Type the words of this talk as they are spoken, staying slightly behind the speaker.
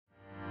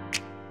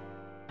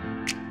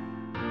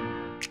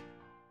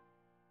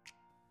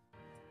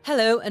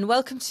Hello and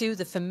welcome to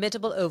the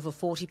Formidable Over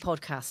 40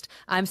 podcast.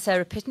 I'm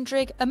Sarah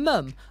Pittendrigh, a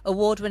mum,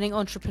 award-winning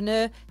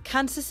entrepreneur,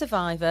 cancer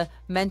survivor,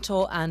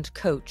 mentor and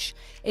coach.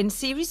 In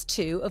series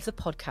 2 of the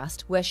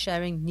podcast, we're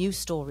sharing new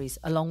stories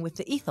along with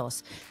the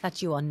ethos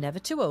that you are never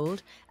too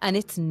old and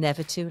it's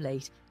never too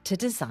late to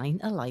design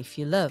a life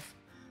you love.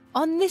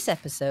 On this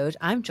episode,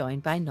 I'm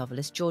joined by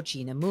novelist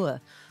Georgina Moore.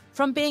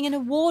 From being an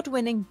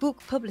award-winning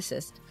book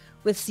publicist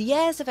with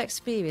years of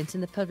experience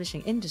in the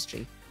publishing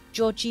industry,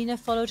 Georgina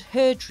followed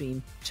her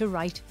dream to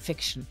write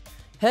fiction.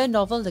 Her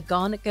novel, The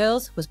Garnett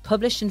Girls, was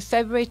published in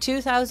February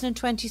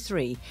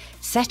 2023,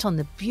 set on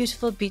the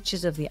beautiful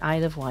beaches of the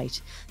Isle of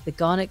Wight. The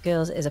Garnett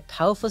Girls is a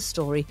powerful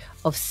story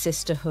of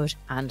sisterhood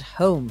and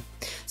home.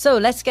 So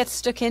let's get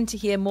stuck in to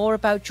hear more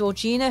about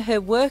Georgina,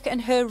 her work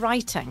and her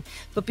writing.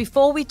 But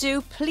before we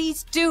do,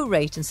 please do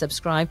rate and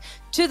subscribe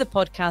to the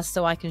podcast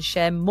so I can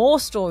share more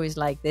stories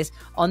like this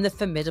on the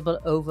Formidable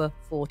Over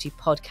 40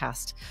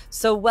 podcast.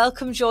 So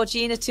welcome,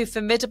 Georgina, to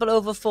Formidable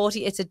Over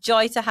 40. It's a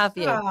joy to have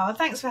you. Oh,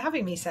 thanks for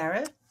having me,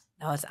 Sarah.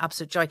 Oh, it's an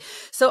absolute joy.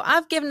 So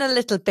I've given a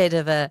little bit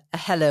of a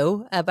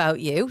hello about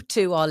you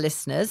to our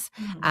listeners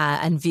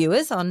and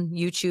viewers on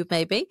YouTube,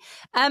 maybe.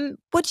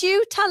 Would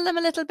you tell them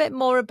a little bit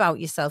more about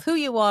yourself, who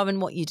you are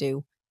and what you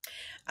do?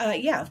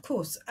 Yeah, of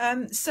course.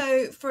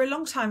 So for a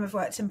long time, I've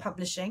worked in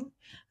publishing.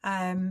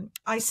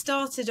 I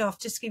started off,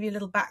 just to give you a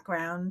little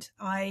background,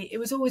 it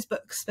was always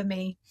books for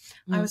me.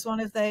 I was one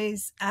of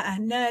those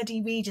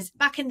nerdy readers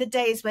back in the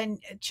days when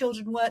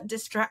children weren't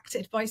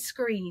distracted by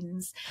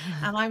screens,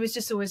 and I was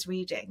just always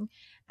reading.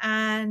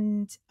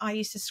 And I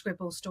used to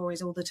scribble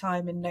stories all the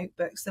time in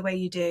notebooks, the way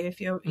you do if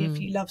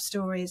you love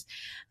stories.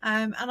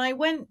 And I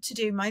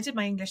did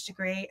my English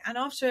degree, and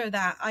after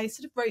that, I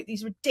sort of wrote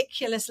these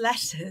ridiculous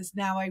letters.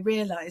 Now I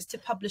realise, to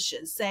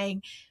publishers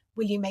saying,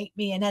 "Will you make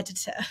me an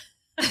editor?"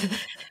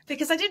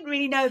 Because I didn't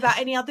really know about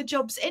any other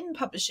jobs in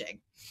publishing.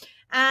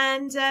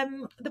 And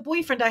the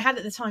boyfriend I had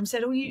at the time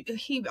said, I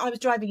was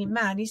driving him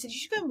mad. He said, "You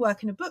should go and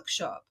work in a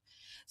bookshop."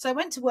 So I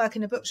went to work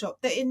in a bookshop.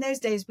 In those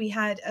days, we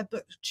had a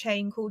book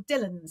chain called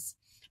Dillon's.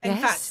 In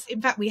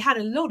fact, we had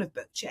a lot of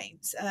book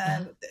chains.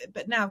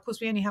 But now, of course,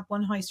 we only have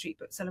one high street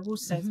bookseller,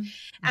 Waterstones.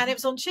 And it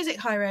was on Chiswick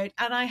High Road.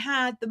 And I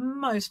had the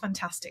most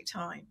fantastic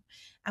time.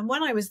 And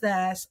when I was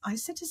there, I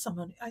said to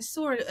someone, I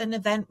saw an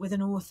event with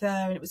an author,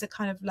 and it was a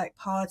kind of like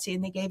party,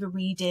 and they gave a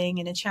reading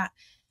and a chat.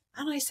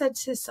 And I said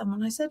to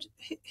someone,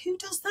 who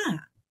does that?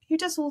 Who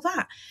does all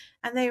that?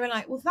 And they were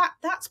like, "Well,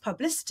 that's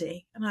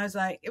publicity." And I was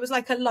like, it was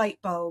like a light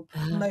bulb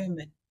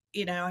moment.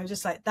 You know, I was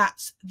just like,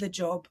 that's the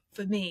job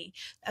for me,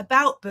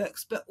 about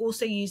books, but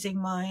also using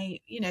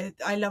my,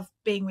 I love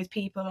being with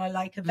people. I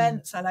like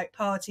events. I like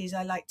parties.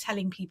 I like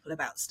telling people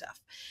about stuff.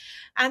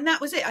 And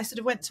that was it. I sort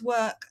of went to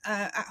work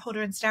at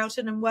Hodder and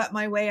Stoughton and worked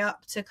my way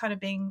up to kind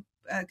of being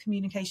a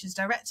communications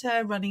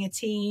director, running a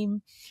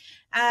team.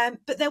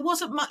 But there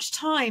wasn't much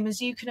time,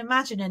 as you can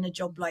imagine, in a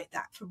job like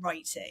that for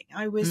writing.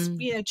 I was,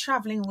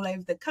 traveling all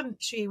over the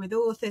country with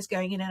authors,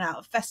 going in and out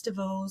of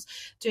festivals,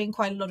 doing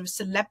quite a lot of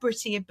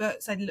celebrity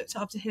books. I looked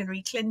after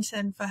Hillary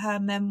Clinton for her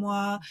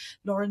memoir,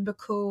 Lauren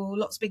Bacall,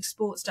 lots of big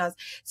sports stars.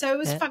 So it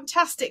was a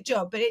fantastic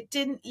job, but it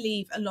didn't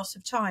leave a lot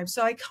of time.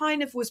 So I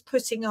kind of was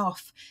putting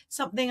off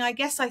something I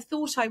guess I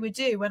thought I would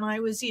do when I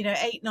was,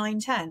 8, 9,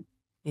 10.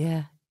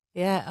 Yeah.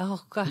 Yeah.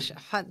 Oh, gosh.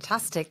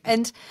 Fantastic.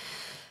 And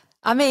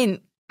I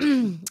mean,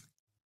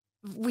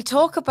 we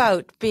talk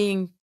about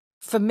being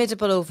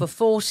formidable over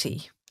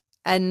 40,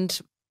 and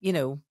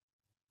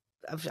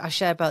I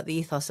share about the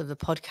ethos of the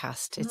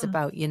podcast. It's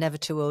about you're never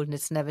too old and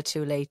it's never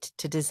too late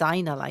to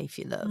design a life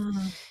you love.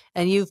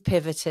 And you've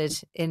pivoted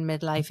in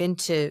midlife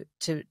into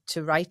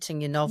to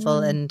writing your novel,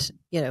 and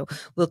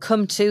we'll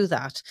come to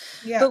that.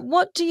 But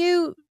what do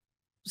you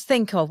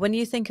think of when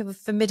you think of a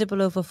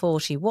formidable over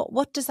 40?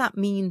 What does that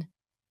mean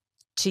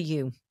to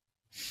you?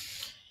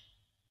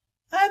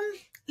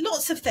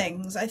 Lots of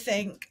things, I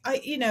think. I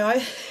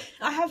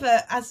have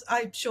as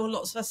I'm sure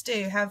lots of us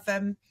do, have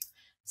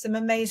some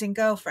amazing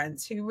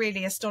girlfriends who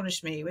really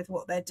astonish me with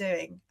what they're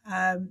doing.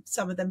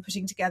 Some of them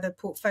putting together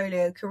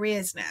portfolio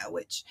careers now,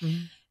 which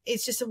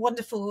it's just a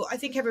wonderful, I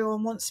think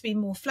everyone wants to be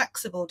more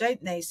flexible,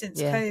 don't they?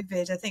 Since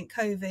COVID, I think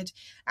COVID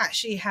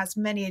actually has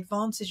many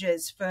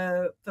advantages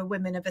for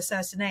women of a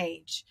certain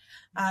age,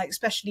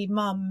 especially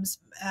mums.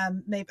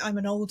 Maybe I'm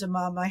an older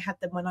mum. I had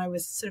them when I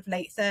was sort of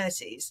late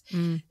 30s.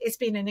 It's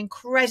been an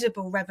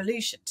incredible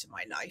revolution to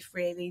my life,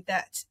 really,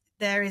 that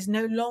there is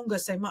no longer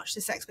so much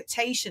this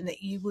expectation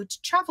that you would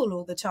travel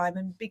all the time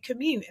and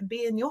commute and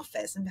be in the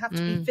office and have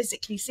to be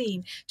physically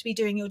seen to be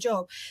doing your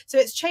job. So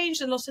it's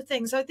changed a lot of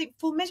things. So I think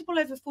Formidable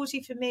Over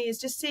 40 for me is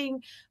just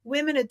seeing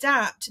women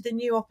adapt to the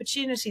new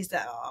opportunities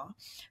that are,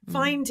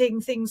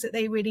 finding things that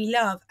they really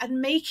love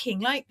and making,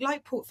 like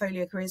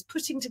portfolio careers,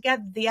 putting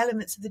together the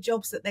elements of the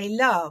jobs that they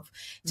love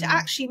to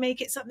actually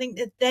make it something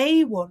that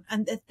they want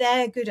and that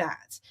they're good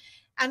at.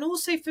 And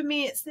also for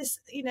me, it's this,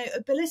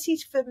 ability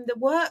from the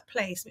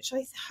workplace, which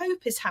I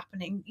hope is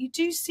happening. You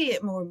do see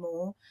it more and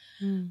more,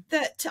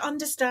 that to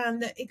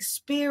understand that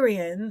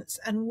experience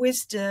and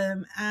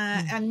wisdom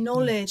and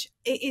knowledge,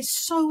 it is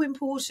so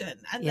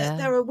important, and that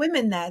there are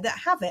women there that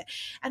have it.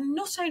 And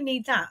not only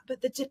that,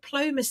 but the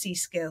diplomacy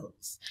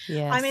skills.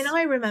 Yes. I mean,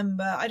 I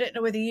remember, I don't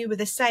know whether you were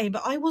the same,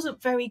 but I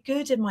wasn't very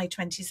good in my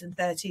 20s and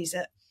 30s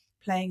at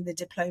playing the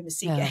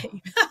diplomacy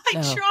game.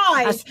 I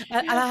tried.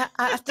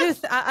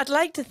 I'd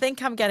like to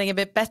think I'm getting a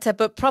bit better,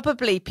 but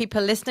probably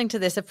people listening to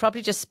this have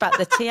probably just spat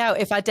the tea out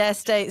if I dare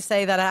say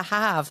that I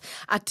have.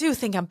 I do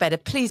think I'm better.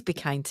 Please be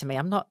kind to me.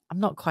 I'm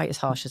not quite as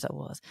harsh as I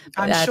was.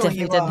 I'm sure I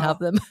definitely didn't have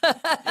them.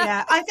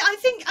 Yeah, I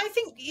think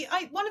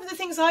one of the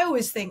things I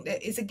always think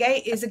that is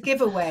a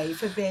giveaway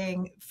for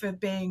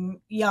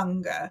being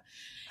younger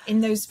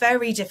in those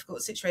very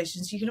difficult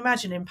situations. You can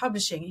imagine in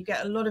publishing, you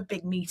get a lot of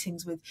big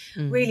meetings with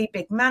really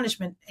big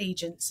management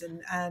agents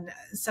and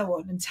so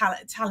on, and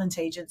talent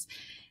agents.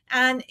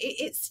 And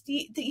it's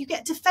that you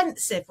get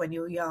defensive when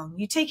you're young.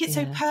 You take it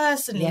so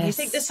personally. You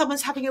think that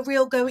someone's having a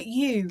real go at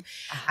you.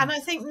 And I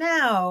think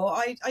now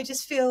I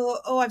just feel,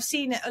 I've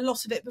seen it, a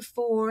lot of it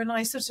before, and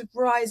I sort of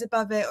rise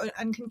above it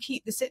and can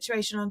keep the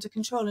situation under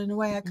control in a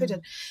way I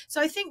couldn't.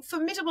 So I think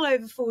Formidable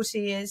Over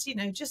 40 is,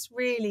 just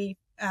really,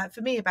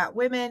 for me, about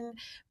women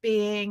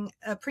being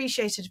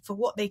appreciated for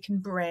what they can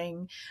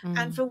bring,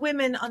 and for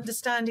women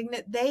understanding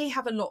that they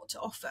have a lot to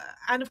offer.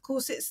 And of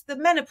course, it's the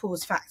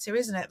menopause factor,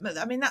 isn't it?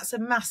 I mean, that's a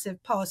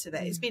massive part of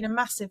it. It's been a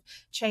massive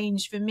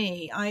change for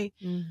me.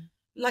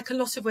 Like a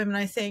lot of women,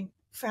 I think,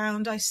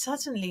 found I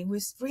suddenly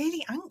was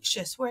really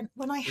anxious when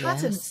I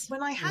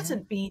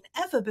hadn't been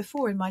ever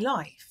before in my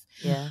life.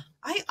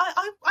 I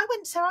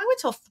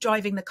went off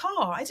driving the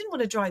car. I didn't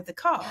want to drive the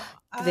car.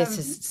 This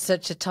is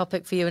such a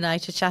topic for you and I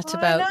to chat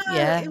about.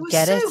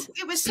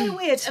 It was so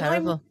weird.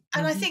 Terrible.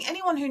 And I think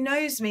anyone who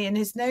knows me and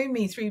has known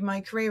me through my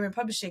career in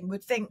publishing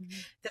would think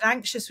that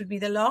anxious would be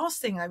the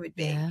last thing I would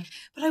be.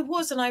 But I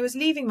wasn't. I was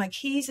leaving my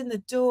keys in the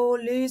door,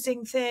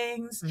 losing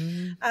things.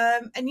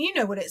 And you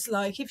know what it's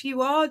like if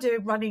you are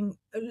running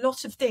a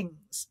lot of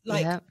things,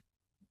 like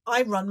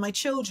I run my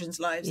children's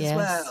lives as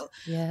well.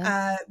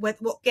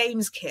 What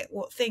games kit,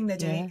 what thing they're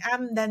doing,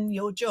 and then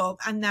your job,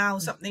 and now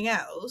something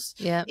else.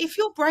 If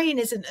your brain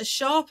isn't as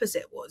sharp as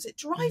it was, it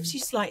drives you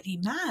slightly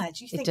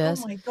mad. You think, oh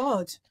my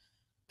God.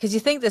 Because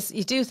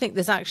you do think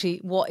there's actually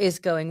what is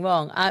going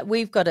wrong.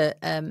 We've got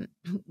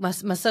my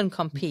son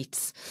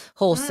competes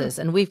horses,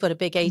 and we've got a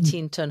big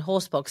 18-ton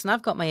horse box, and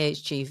I've got my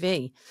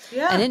HGV.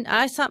 And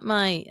I sat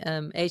my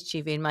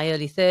HGV in my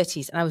early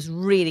 30s, and I was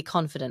really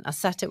confident. I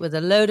sat it with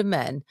a load of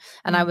men,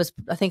 and I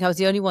think I was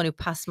the only one who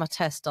passed my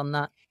test on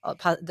that.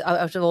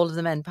 Out of all of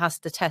the men,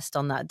 passed the test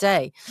on that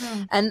day,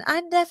 and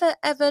I never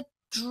ever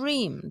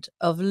dreamed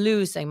of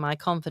losing my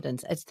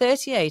confidence. At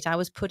 38, I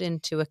was put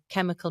into a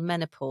chemical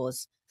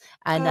menopause.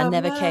 And I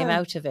never came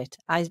out of it.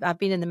 I've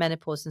been in the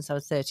menopause since I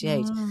was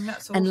 38.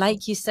 And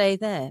like you say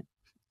there,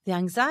 the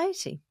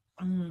anxiety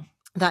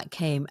that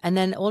came. And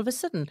then all of a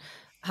sudden,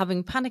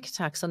 having panic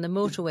attacks on the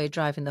motorway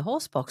driving the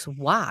horse box.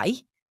 Why?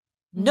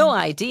 No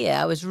idea.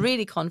 I was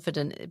really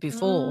confident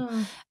before.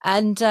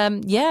 And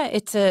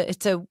it's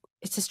a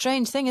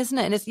strange thing, isn't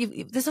it?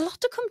 And there's a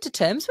lot to come to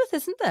terms with,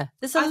 isn't there?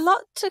 There's a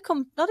lot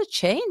of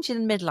change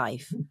in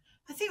midlife.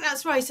 I think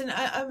that's right. And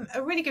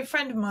a really good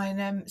friend of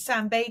mine,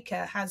 Sam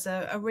Baker, has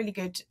a really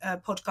good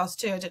podcast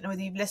too. I don't know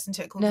whether you've listened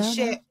to it, called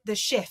The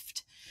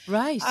Shift.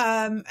 Right.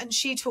 And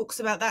she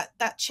talks about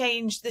that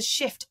change, the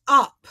shift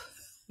up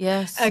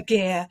a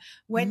gear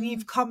when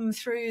you've come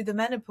through the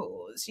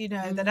menopause,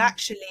 that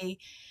actually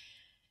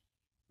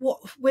what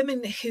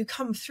women who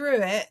come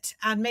through it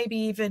and maybe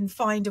even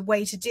find a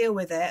way to deal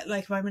with it.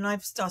 Like, I mean,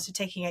 I've started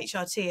taking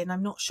HRT, and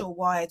I'm not sure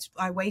why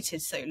I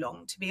waited so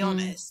long, to be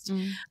honest.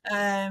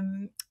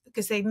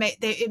 Because it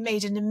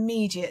made an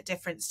immediate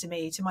difference to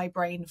me, to my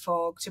brain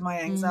fog, to my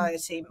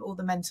anxiety, all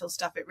the mental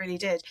stuff. It really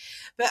did.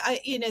 But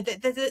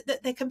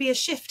there can be a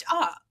shift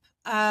up,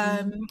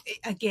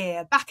 a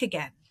gear back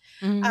again.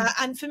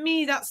 And for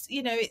me, that's,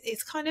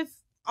 it's kind of,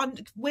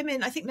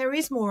 women, I think there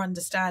is more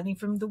understanding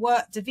from the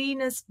work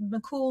Davina's,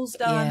 McCall's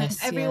done, and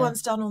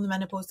everyone's done on the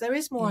menopause. There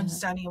is more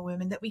understanding of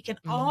women, that we can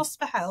ask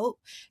for help,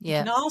 we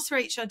can ask for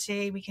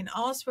HRT, we can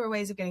ask for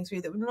ways of getting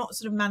through, that we're not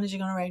sort of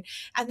managing on our own,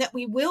 and that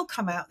we will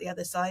come out the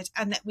other side,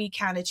 and that we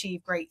can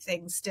achieve great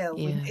things still.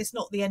 It's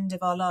not the end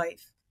of our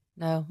life.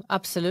 No,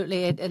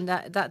 absolutely. And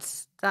that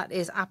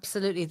is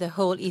absolutely the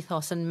whole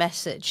ethos and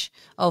message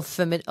of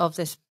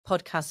this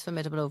podcast,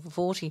 Formidable Over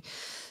 40.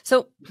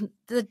 So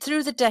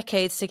through the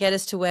decades to get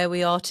us to where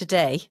we are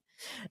today,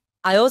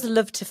 I always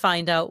love to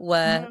find out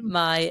where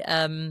my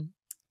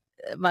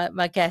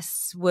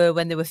guests were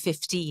when they were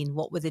 15.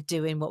 What were they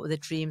doing? What were their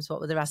dreams? What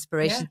were their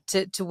aspirations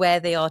to where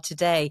they are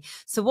today?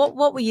 So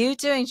what were you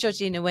doing,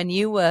 Georgina, when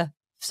you were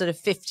sort of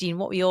 15?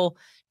 What were your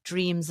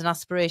dreams and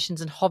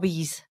aspirations and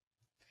hobbies?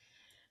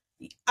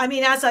 I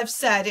mean, as I've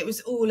said, it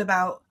was a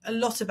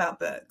lot about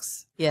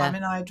books. I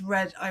mean, I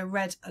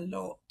read a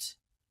lot.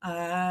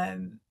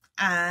 And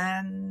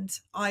and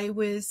I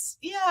was,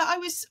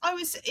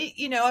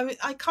 you know,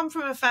 I come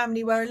from a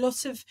family where a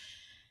lot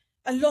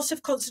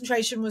of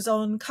concentration was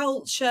on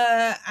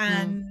culture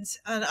and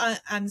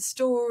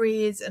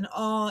stories and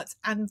art,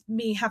 and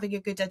me having a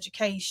good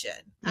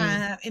education.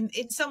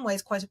 In some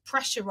ways, quite a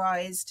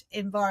pressurized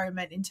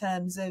environment in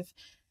terms of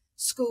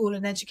school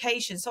and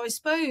education. So I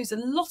suppose a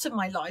lot of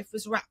my life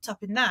was wrapped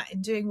up in that,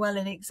 in doing well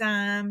in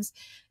exams,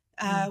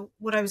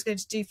 what I was going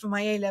to do for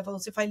my A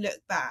levels if I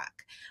look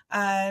back.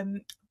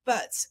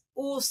 But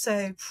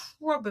also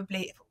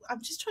probably,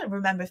 I'm just trying to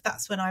remember if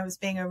that's when I was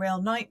being a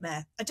real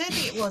nightmare. I don't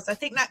think it was. I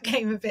think that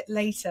came a bit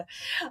later.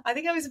 I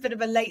think I was a bit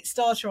of a late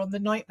starter on the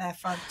nightmare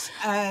front.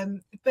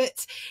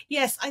 But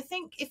yes, I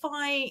think if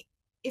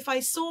I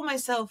saw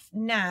myself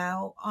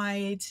now,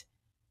 I'd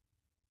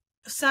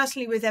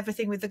certainly, with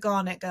everything with the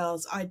Garnett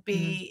Girls, I'd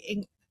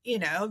be you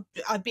know,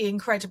 I'd be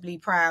incredibly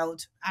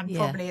proud and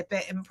probably a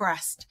bit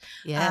impressed.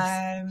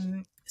 Yes.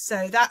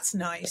 So that's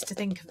nice to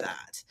think of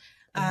that.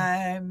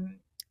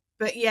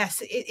 But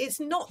yes, it's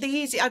not the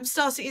easy.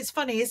 It's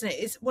funny, isn't it?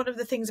 It's one of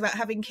the things about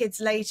having kids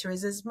later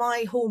is, as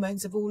my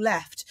hormones have all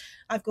left,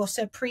 I've got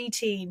a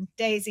preteen,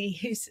 Daisy,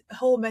 whose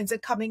hormones are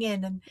coming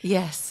in. And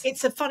yes,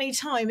 it's a funny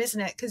time, isn't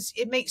it? Because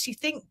it makes you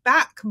think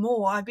back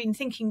more. I've been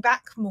thinking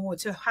back more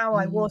to how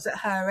I was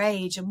at her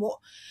age, and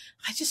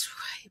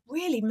it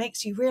really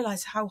makes you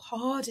realize how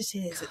hard it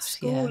is at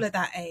school at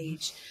that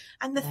age.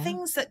 And the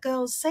things that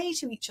girls say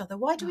to each other.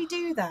 Why do we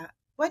do that?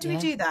 Why do we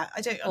do that?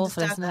 I don't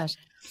understand that.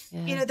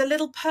 You know, the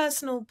little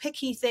personal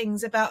picky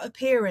things about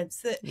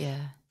appearance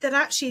that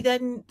actually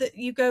then that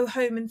you go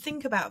home and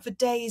think about for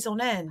days on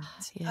end.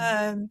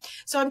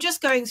 So I'm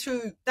just going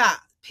through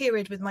that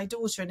period with my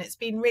daughter, and it's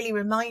been really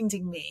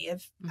reminding me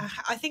of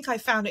I think I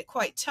found it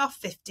quite tough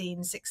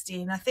 15,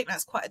 16. I think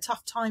that's quite a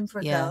tough time for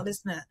a girl,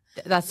 isn't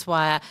it? That's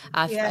why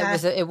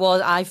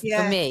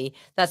for me,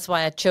 that's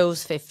why I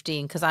chose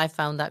 15, because I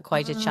found that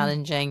quite a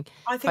challenging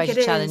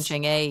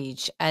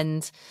age.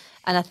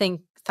 And I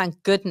think,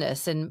 thank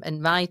goodness,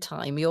 in my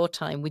time, your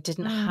time, we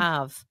didn't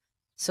have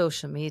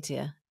social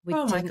media. We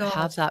didn't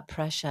have that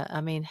pressure.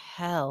 I mean,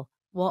 hell,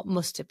 what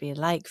must it be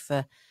like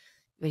for,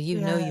 well,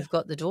 know, you've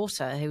got the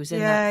daughter who's in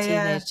that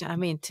teenage. I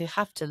mean, to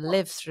have to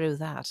live through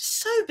that.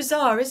 So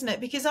bizarre, isn't it?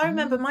 Because I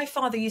remember my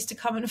father used to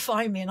come and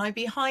find me, and I'd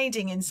be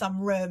hiding in some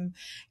room,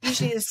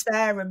 usually a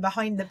spare room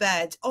behind the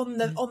bed, on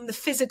the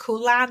physical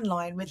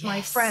landline with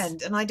my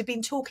friend, and I'd have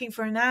been talking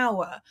for an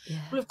hour.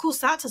 Well, of course,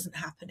 that doesn't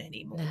happen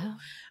anymore.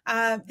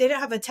 No. They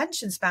don't have a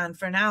attention span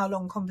for an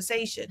hour-long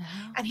conversation.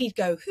 No. And he'd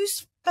go,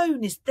 "Whose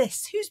phone is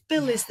this? Whose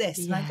bill is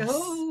this?" And I go,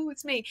 "Oh,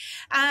 it's me."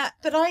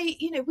 But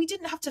we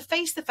didn't have to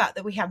face the fact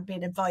that we hadn't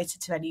been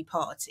invited to any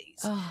parties.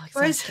 Oh,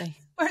 exactly.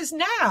 Whereas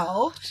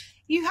now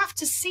you have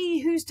to see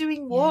who's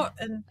doing what.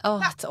 And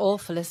it's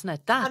awful, isn't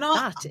it?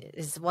 That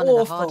is one of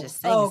the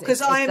hardest things. Oh,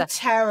 because I'm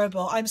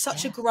terrible. I'm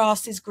such a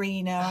grass is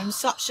greener. I'm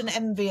such an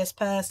envious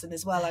person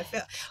as well.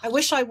 I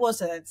wish I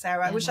wasn't,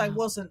 Sarah. I wish I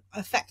wasn't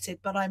affected,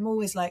 but I'm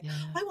always like,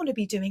 I want to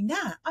be doing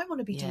that. I want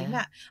to be doing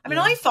that. I mean,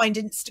 I find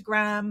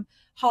Instagram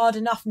hard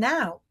enough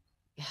now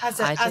as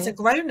a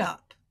grown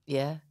up.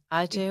 Yeah,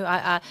 I do.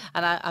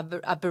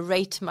 I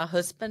berate my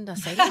husband. I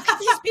say, "Look at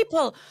these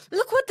people.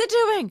 Look what they're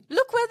doing.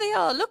 Look where they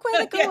are. Look where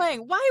they're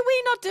going. Why are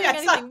we not doing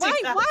anything?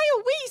 Why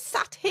are we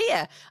sat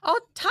here? Our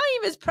time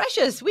is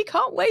precious. We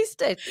can't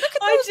waste it. Look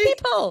at those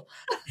people."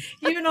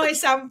 You and I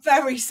sound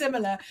very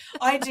similar.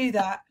 I do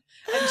that.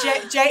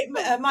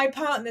 And my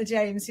partner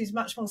James, who's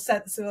much more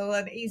sensible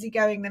and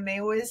easygoing than me,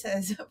 always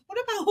says, "What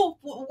about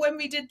when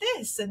we did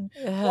this? And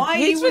why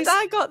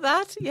I got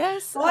that?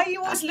 Yes. Why are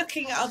you always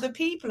looking at other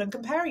people and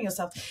comparing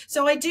yourself?"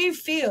 So I do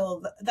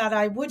feel that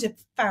I would have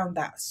found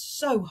that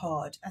so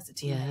hard as a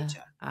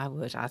teenager. Yeah, I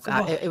would.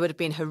 It would have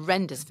been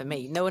horrendous for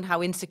me, knowing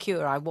how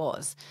insecure I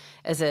was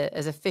as a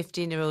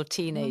 15-year-old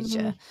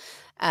teenager,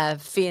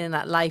 feeling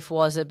that life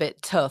was a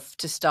bit tough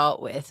to start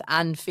with,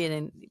 and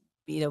feeling,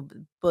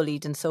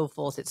 bullied and so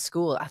forth at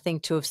school. I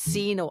think to have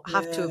seen or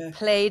have to have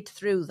played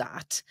through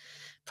that,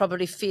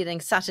 probably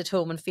sat at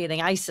home and feeling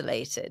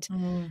isolated.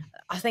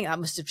 I think that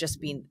must have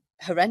just been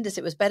horrendous.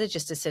 It was better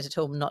just to sit at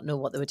home and not know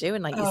what they were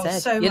doing, like you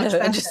said, so much better.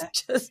 And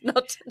just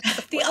not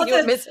what you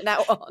were missing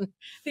out on.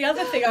 The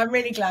other thing I'm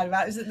really glad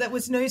about is that there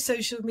was no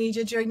social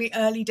media during the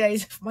early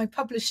days of my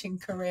publishing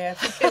career,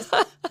 because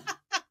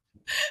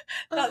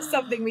that's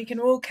something we can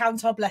all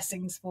count our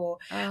blessings for.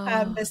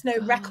 There's no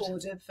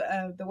record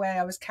of the way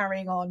I was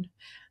carrying on,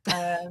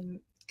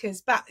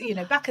 because back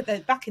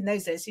in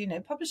those days,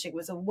 publishing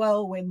was a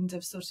whirlwind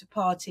of sort of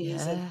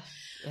parties,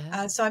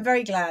 so I'm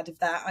very glad of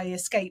that. I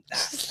escaped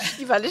that.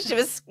 You managed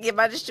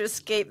to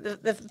escape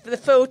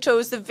the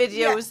photos, the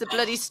videos, the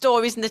bloody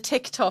stories, and the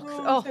TikTok.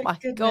 Oh my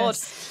God!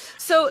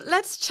 So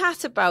let's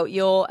chat about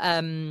your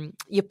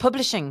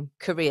publishing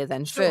career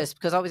then first,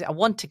 because obviously I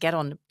want to get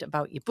on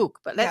about your book,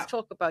 but let's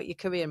talk about your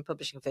career in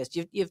publishing first.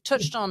 You've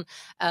touched on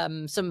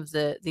some of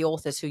the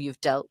authors who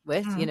you've dealt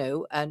with,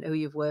 and who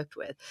you've worked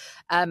with.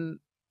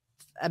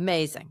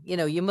 amazing. You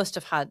know, you must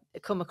have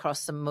come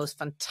across some most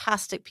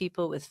fantastic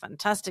people with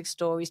fantastic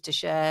stories to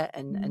share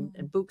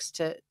and books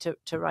to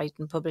write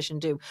and publish and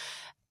do.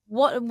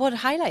 What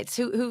highlights?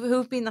 Who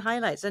have been the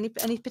highlights? Any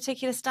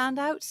particular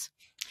standouts?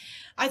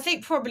 I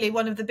think probably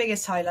one of the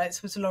biggest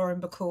highlights was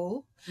Lauren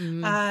Bacall.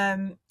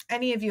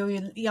 Any of your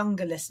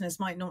younger listeners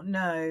might not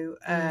know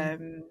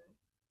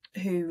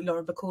who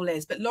Lauren Bacall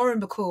is, but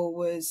Lauren Bacall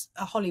was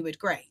a Hollywood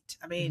great.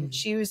 I mean,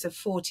 she was a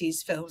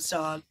 40s film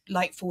star,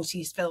 like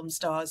 40s film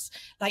stars,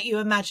 like you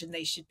imagine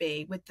they should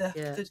be, with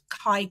the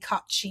high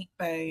cut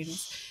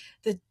cheekbones,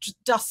 the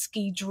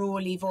dusky,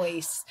 drawly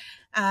voice.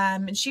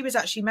 And she was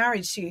actually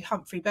married to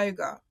Humphrey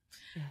Bogart.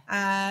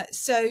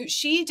 So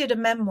she did a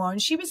memoir,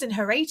 and she was in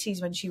her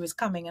 80s when she was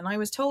coming, and I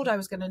was told I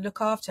was going to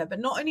look after her, but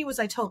not only was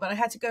I told, but I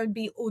had to go and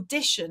be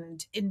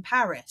auditioned in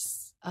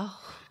Paris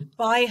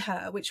by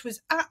her, which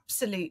was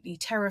absolutely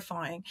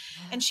terrifying.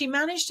 And she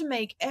managed to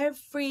make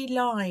every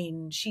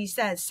line she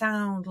said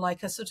sound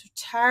like a sort of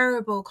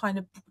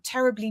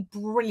terribly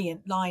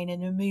brilliant line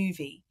in a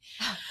movie.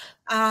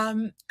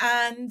 And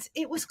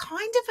it was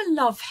kind of a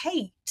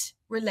love-hate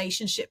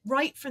relationship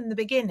right from the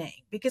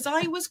beginning, because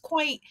I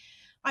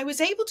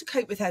was able to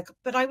cope with her,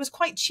 but I was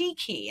quite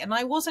cheeky, and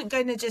I wasn't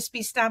going to just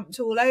be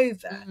stamped all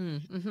over.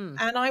 And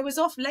I was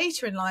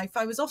later in life,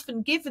 I was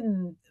often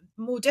given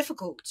more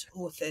difficult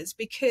authors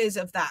because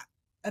of that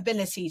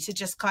ability to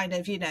just kind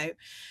of,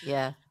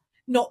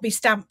 not be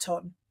stamped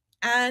on.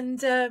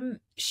 And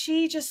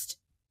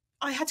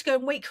I had to go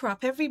and wake her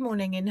up every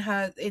morning in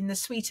the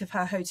suite of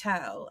her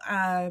hotel.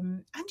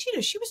 And,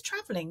 she was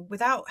traveling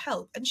without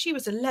help, and she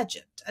was a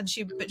legend, but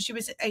she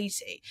was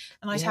 80,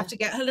 and I'd have to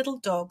get her little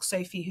dog,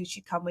 Sophie, who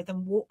she'd come with,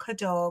 and walk her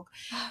dog.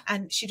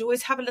 And she'd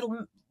always have a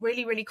little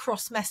really, really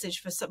cross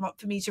message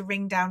for me to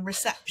ring down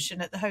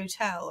reception at the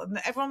hotel. And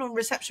everyone on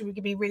reception would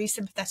give me really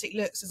sympathetic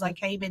looks as I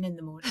came in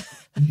the morning.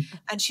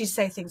 And she'd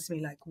say things to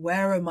me like,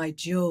 "Where are my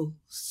jewels?"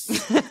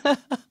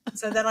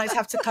 So then I'd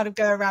have to kind of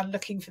go around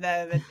looking for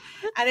them.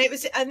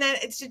 And then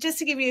it's just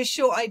to give you a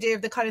short idea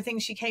of the kind of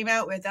things she came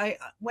out with.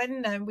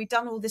 When we'd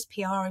done all this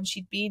PR, and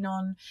she'd been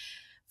on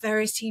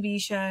various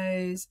TV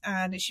shows,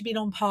 and she'd been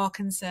on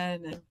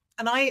Parkinson,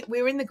 and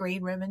we were in the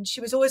green room, and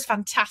she was always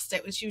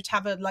fantastic. She would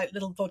have a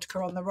little vodka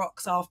on the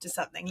rocks after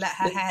something, let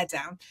her hair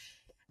down.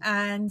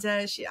 And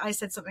I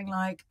said something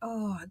like,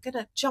 "Oh, I'm going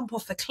to jump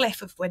off the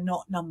cliff if we're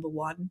not number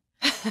one."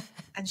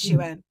 And she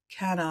went,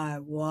 "Can I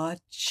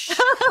watch?"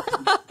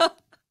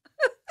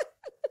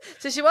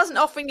 So she wasn't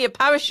offering you a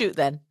parachute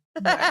then?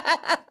 No.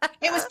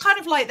 It was kind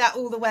of like that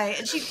all the way.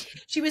 And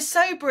she was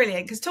so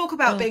brilliant, because talk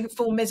about being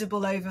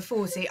formidable over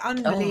 40,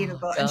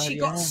 unbelievable. God, and she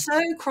got so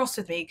cross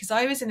with me, because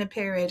I was in a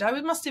period,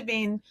 must have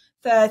been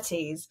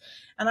 30s,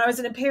 and I was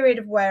in a period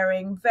of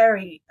wearing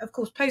of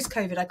course,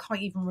 post-COVID, I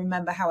can't even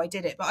remember how I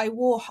did it, but I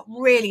wore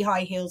really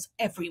high heels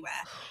everywhere.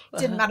 It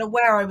didn't matter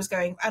where I was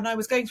going. And I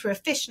was going through a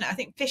fishnet. I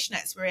think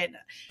fishnets were in.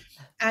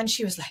 And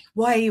she was like,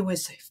 "Why you were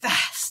so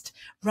fast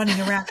running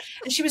around?"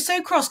 And she was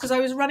so cross because I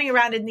was running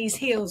around in these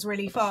heels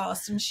really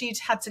fast, and she'd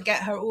had to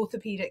get her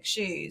orthopedic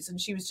shoes, and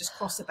she was just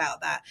cross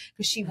about that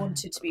because she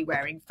wanted to be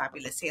wearing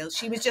fabulous heels.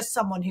 She was just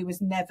someone who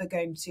was never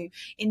going to,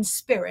 in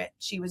spirit,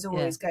 she was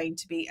always going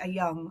to be a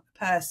young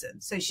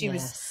person. So she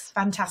was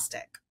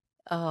fantastic.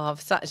 Oh,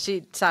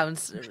 she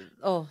sounds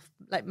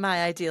like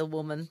my ideal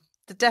woman.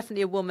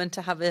 Definitely a woman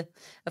to have a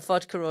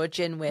vodka or a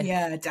gin with.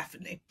 Yeah,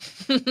 definitely.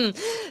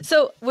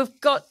 So we've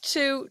got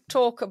to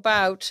talk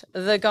about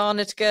the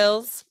Garnett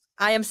Girls.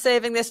 I am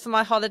saving this for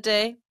my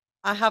holiday.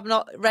 I have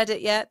not read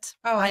it yet.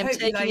 I am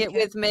taking it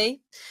with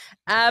me.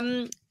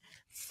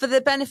 For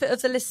the benefit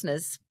of the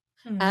listeners,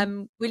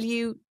 will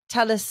you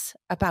tell us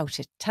about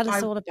it? Tell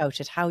us all about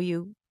it, how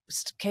you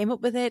came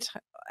up with it,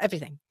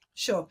 everything.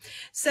 Sure.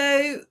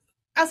 So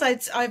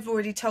as I've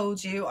already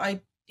told you,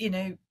 I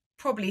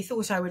probably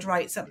thought I would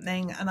write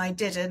something, and I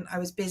didn't. I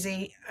was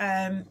busy.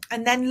 And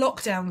then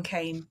lockdown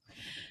came,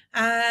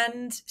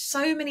 and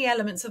so many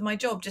elements of my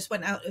job just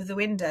went out of the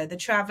window. The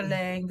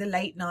traveling, the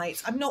late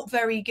nights. I'm not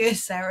very good,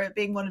 Sarah, at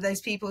being one of those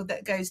people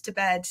that goes to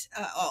bed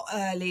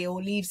early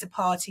or leaves a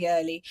party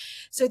early.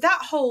 So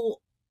that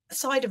whole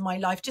side of my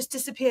life just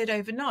disappeared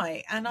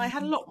overnight, and I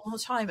had a lot more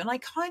time, and I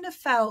kind of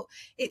felt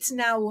it's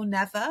now or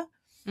never.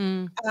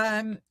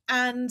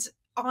 And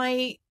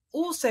I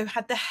also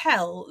had the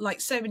hell,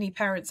 like so many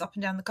parents up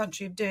and down the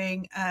country, of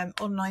doing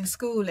online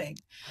schooling,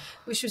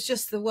 which was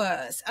just the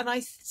worst.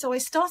 And so I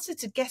started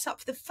to get up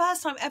for the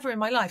first time ever in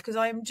my life, because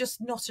I'm just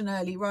not an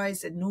early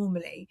riser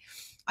normally.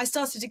 I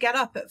started to get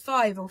up at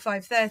 5 or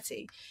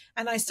 5:30,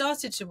 and I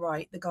started to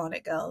write the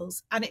Garnett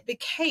Girls, and it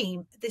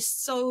became this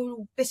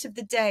sole bit of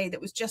the day that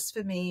was just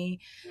for me,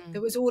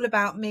 that was all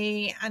about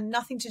me and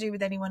nothing to do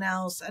with anyone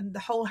else, and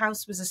the whole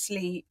house was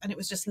asleep, and it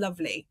was just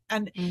lovely.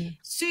 And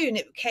soon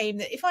it became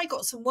that if I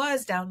got some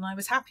words down and I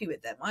was happy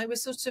with them, I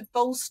was sort of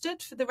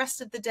bolstered for the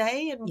rest of the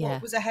day and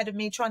what was ahead of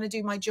me, trying to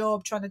do my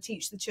job, trying to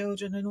teach the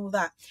children and all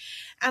that.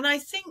 And I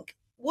think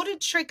what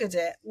had triggered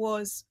it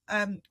was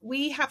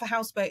we have a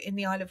houseboat in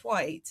the Isle of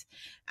Wight,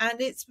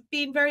 and it's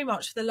been very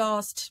much for the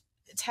last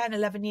 10,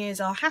 11 years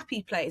our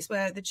happy place,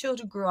 where the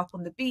children grew up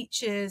on the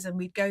beaches and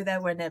we'd go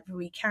there whenever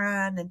we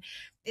can, and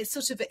it's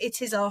sort of,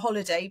 it is our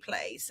holiday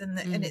place, and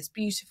it's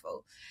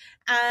beautiful.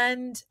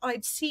 And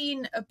I'd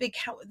seen a big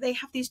house. They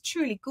have these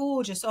truly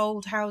gorgeous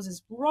old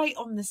houses right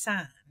on the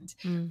sand,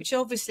 which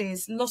obviously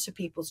is a lot of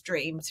people's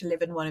dream to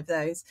live in one of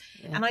those.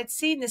 And I'd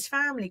seen this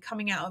family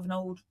coming out of an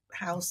old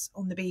house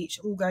on the beach,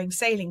 all going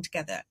sailing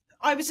together.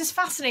 I was just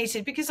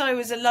fascinated, because I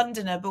was a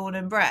Londoner born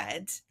and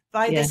bred,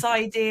 by this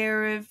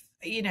idea of,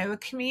 you know, a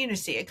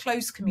community, a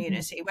close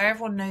community where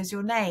everyone knows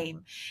your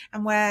name,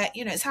 and where,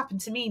 you know, it's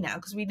happened to me now,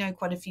 because we know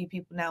quite a few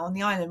people now on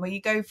the island, where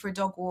you go for a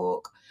dog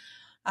walk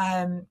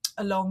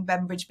along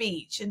Bembridge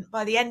Beach, and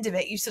by the end of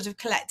it, you sort of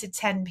collected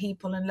 10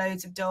 people and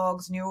loads of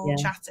dogs, and you're all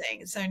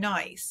chatting. It's so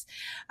nice.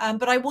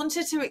 But I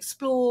wanted to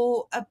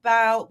explore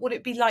about what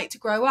it'd be like to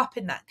grow up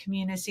in that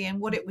community, and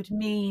what it would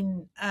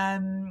mean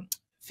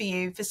for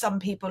you. For some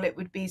people it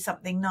would be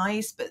something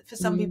nice, but for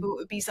some people it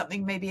would be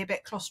something maybe a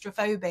bit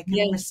claustrophobic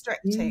and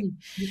restricting.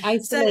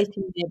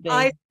 Isolating,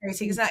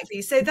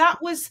 exactly. So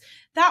that was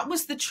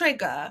the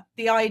trigger,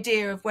 the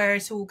idea of where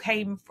it all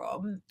came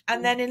from.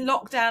 And then in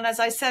lockdown, as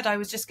I said, I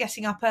was just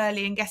getting up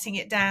early and getting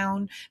it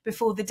down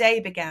before the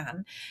day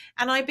began,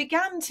 and I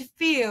began to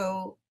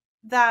feel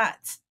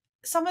that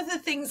some of the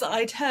things that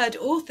I'd heard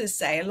authors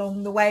say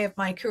along the way of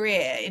my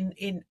career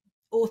in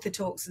author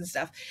talks and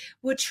stuff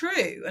were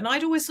true, and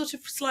I'd always sort of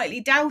slightly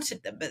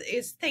doubted them. But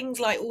it's things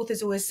like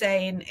authors always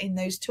say in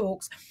those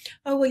talks,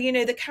 oh well, you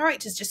know, the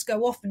characters just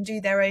go off and do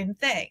their own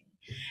thing.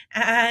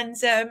 And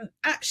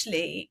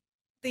actually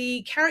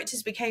the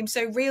characters became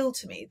so real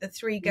to me, the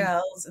three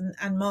girls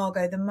and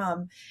Margot the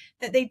mum,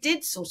 that they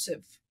did sort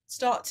of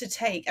start to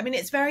take, I mean,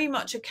 it's very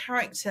much a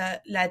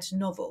character-led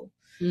novel.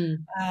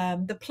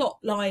 The plot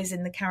lies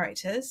in the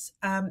characters.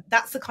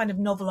 That's the kind of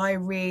novel I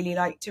really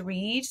like to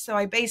read. So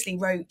I basically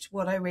wrote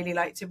what I really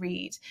like to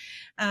read.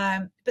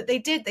 But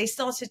they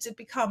started to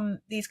become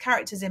these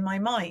characters in my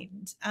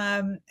mind.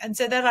 And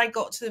so then I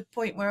got to the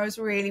point where I was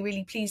really,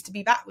 really pleased to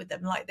be back with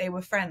them, like they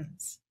were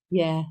friends.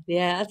 Yeah,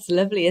 that's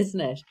lovely, isn't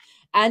it?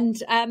 And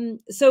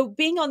so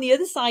being on the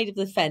other side of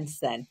the fence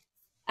then,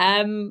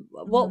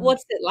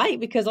 what's it like?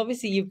 Because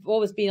obviously you've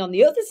always been on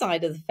the other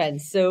side of the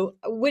fence. So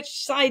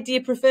which side do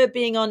you prefer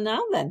being on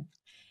now then?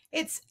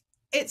 It's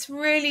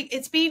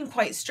been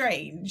quite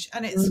strange,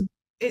 and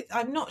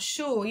I'm not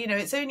sure, you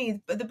know,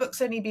 the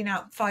book's only been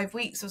out 5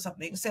 weeks or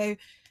something. So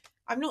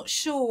I'm not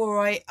sure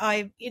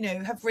I you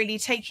know, have really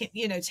taken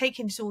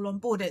it all on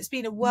board. It's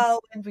been a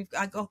whirlwind.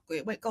 I got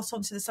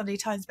onto the Sunday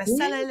Times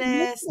bestseller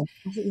list.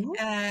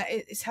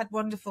 It's had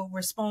wonderful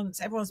response.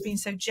 Everyone's been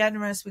so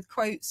generous with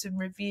quotes and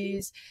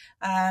reviews.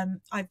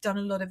 I've done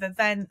a lot of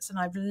events and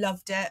I've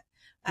loved it.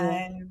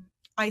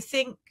 I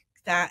think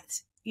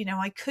that, you know,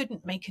 I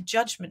couldn't make a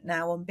judgment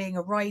now on being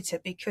a writer,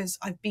 because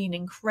I've been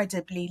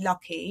incredibly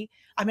lucky.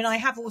 I mean, I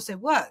have also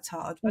worked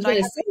hard, but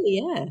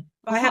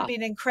I have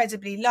been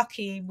incredibly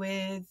lucky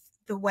with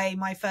the way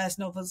my first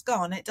novel's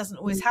gone. It doesn't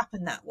always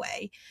happen that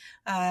way.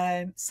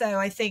 So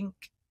I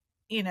think,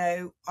 you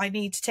know, I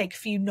need to take a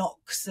few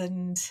knocks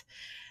and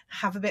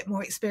have a bit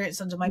more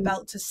experience under my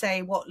belt to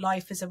say what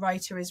life as a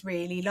writer is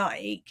really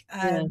like.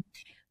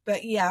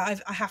 But yeah,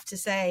 I have to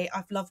say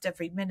I've loved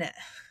every minute.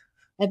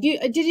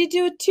 Did you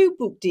do a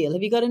 2-book deal?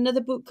 Have you got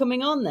another book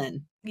coming on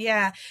then?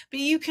 Yeah, but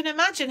you can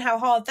imagine how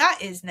hard that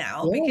is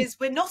now, because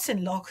we're not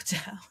in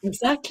lockdown.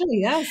 Exactly,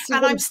 yes.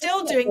 And I'm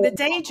still doing the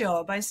day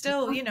job. I'm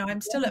still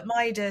at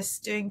Midas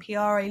doing PR.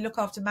 I look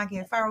after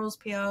Maggie O'Farrell's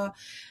PR.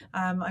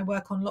 I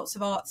work on lots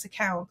of arts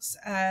accounts.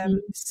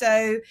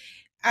 So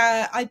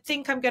I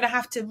think I'm going to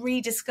have to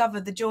rediscover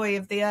the joy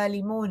of the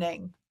early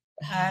morning.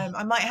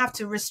 I might have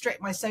to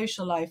restrict my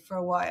social life for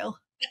a while.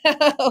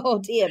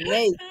 Oh dear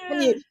me!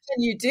 Can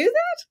you do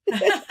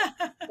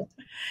that?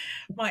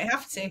 Might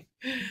have to.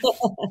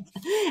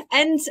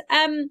 And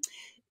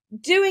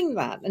doing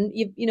that, and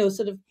you know,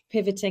 sort of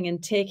pivoting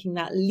and taking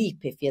that leap,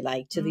 if you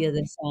like, to the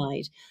other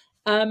side.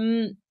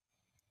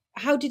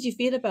 How did you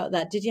feel about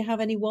that? Did you have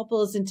any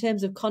wobbles in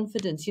terms of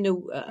confidence? You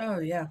know,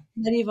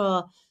 many of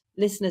our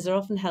listeners are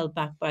often held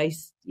back by,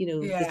 you know,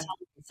 the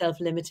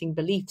self-limiting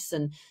beliefs,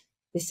 and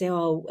they say,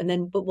 oh, and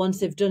then, but once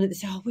they've done it, they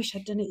say, oh, I wish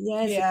I'd done it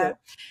years ago.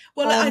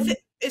 Well, I think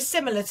it's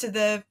similar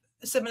to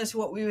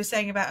what we were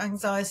saying about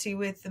anxiety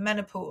with the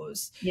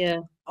menopause.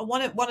 Yeah.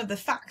 One of the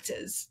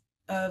factors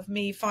of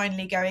me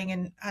finally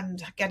going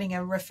and getting a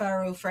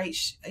referral for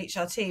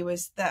HRT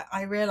was that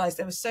I realized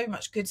there was so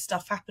much good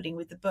stuff happening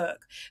with the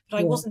book, but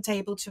I wasn't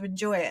able to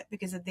enjoy it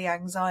because of the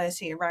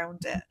anxiety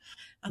around it.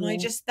 And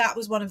that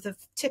was one of the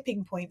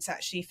tipping points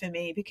actually for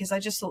me, because I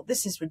just thought,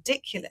 this is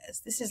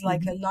ridiculous. This is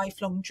like a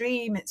lifelong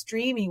dream. It's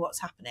dreamy what's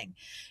happening.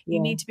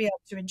 You need to be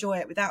able to enjoy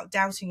it without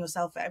doubting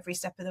yourself at every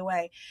step of the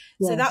way.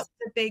 So that's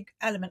the big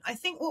element. I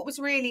think what was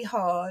really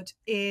hard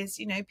is,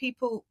 you know,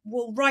 people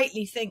will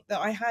rightly think that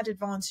I had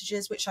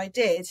advantages, which I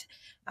did,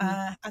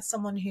 as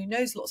someone who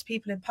knows lots of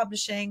people in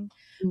publishing.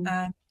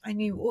 I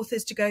knew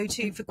authors to go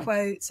to for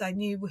quotes. I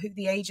knew who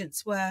the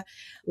agents were,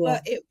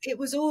 but there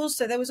was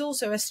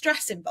also a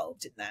stress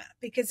involved in that,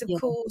 because of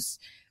course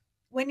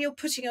when you're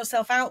putting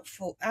yourself out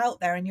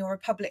there and you're a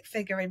public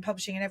figure in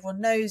publishing and everyone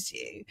knows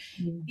you,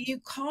 you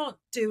can't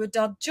do a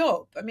dud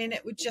job. I mean,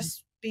 it would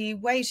just be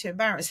way too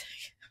embarrassing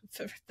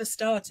for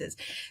starters.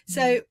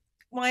 So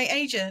my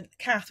agent,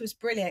 Kath, was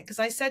brilliant, because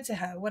I said to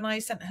her, when I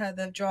sent her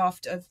the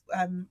draft of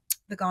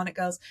the Garnett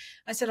Girls,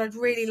 I said, I'd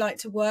really like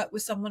to work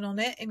with someone on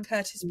it in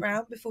Curtis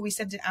Brown before we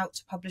send it out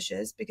to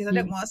publishers, because I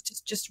don't want us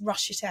to just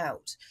rush it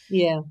out.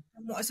 Yeah.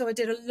 So I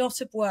did a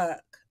lot of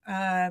work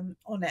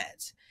on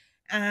it.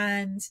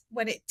 And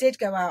when it did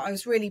go out, I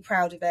was really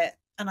proud of it.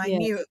 And I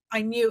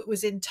knew it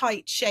was in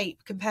tight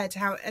shape compared to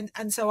how,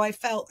 and so I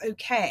felt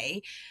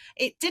okay.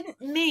 It didn't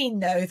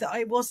mean, though, that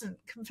I wasn't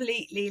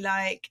completely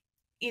like,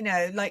 you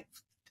know, like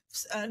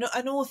an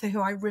author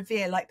who I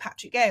revere, like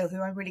Patrick Gale,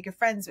 who I'm really good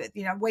friends with,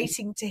 you know,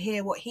 waiting to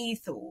hear what he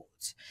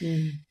thought.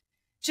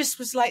 Just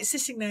was like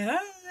sitting there.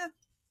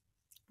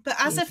 But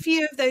as a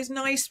few of those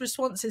nice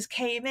responses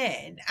came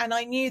in, and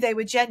I knew they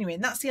were genuine,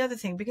 that's the other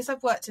thing, because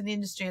I've worked in the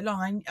industry a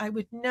lot, I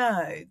would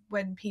know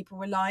when people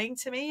were lying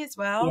to me as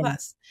well.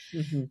 That's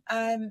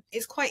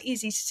it's quite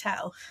easy to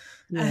tell.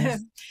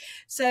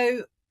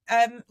 So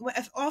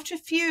after a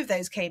few of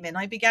those came in,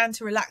 I began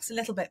to relax a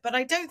little bit, but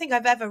I don't think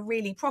I've ever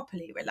really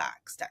properly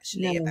relaxed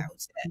actually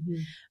about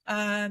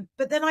it.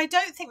 But then I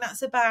don't think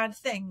that's a bad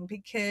thing,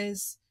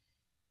 because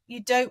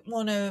you don't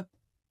want to,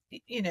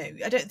 you know,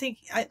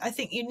 I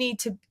think you need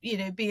to, you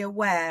know, be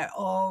aware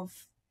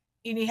of,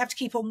 you know, you have to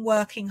keep on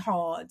working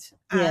hard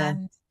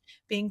and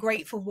being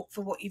grateful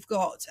for what you've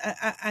got,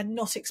 and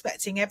not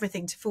expecting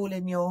everything to fall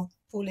in your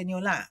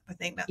lap. I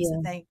think that's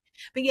the thing.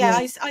 But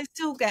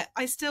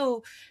I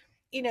still,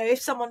 you know,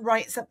 if someone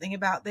writes something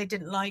about they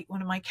didn't like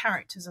one of my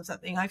characters or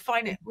something, I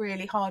find it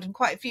really hard. And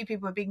quite a few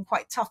people have been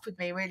quite tough with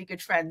me, really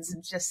good friends,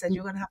 and just said,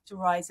 you're going to have to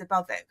rise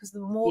above it, because the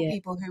more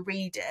people who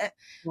read it,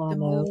 the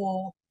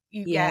more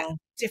you get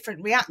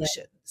different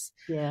reactions.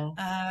 So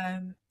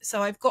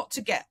I'm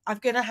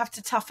going to have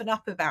to toughen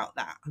up about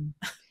that.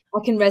 I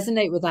can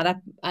resonate with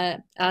that.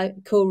 I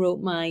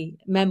co-wrote my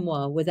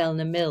memoir with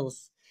Eleanor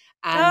Mills.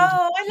 And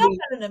I love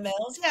Eleanor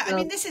Mills. Yeah, I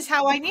mean, this is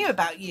how I knew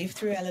about you,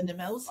 through Eleanor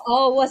Mills.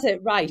 Oh, was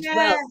it? Right.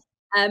 Yeah.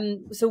 Well,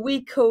 so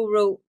we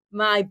co-wrote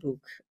my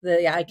book,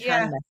 The I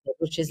Can Method,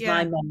 which is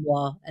my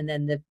memoir, and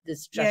then the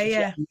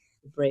strategy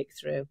the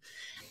breakthrough.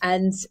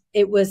 And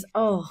it was,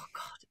 oh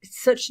God,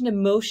 it's such an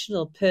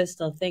emotional,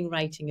 personal thing,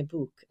 writing a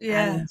book.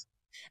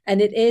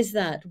 And it is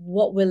that,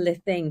 what will they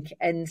think?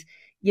 And,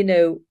 you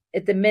know,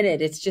 at the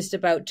minute, it's just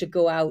about to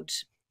go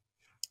out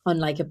on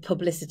like a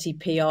publicity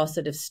PR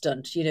sort of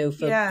stunt, you know,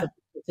 for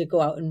people to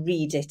go out and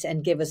read it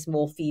and give us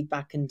more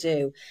feedback and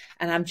do.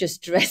 And I'm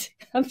just dreading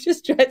it. I'm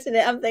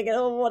thinking,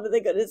 oh, what are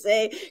they going to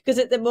say? Because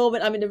at the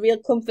moment, I'm in a real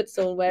comfort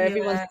zone where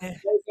everyone's very,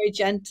 very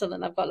gentle,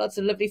 and I've got lots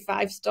of lovely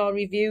 5-star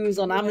reviews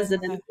on Amazon,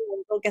 and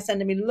people are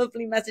sending me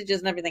lovely messages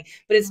and everything.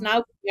 But it's now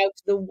going out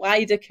to the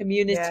wider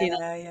community.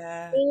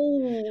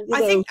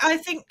 I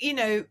think, you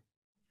know,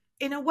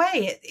 in a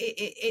way,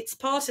 it's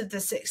part of the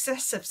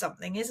success of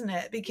something, isn't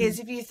it? Because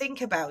if you think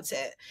about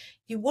it,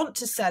 you want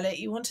to sell it,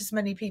 you want as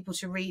many people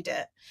to read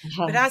it.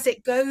 But as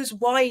it goes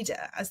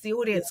wider, as the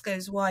audience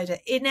goes wider,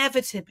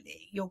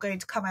 inevitably you're going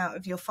to come out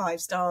of your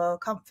 5-star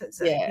comfort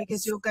zone,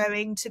 because you're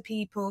going to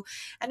people.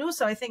 And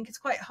also, I think it's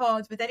quite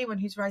hard with anyone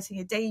who's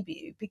writing a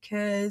debut,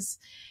 because,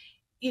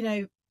 you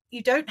know,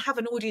 you don't have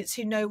an audience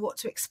who know what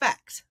to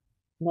expect.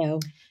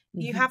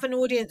 You have an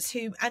audience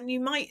who, and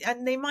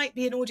they might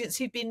be an audience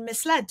who've been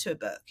misled to a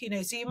book, you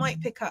know, so you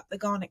might pick up the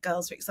Garnett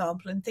Girls, for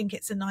example, and think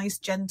it's a nice,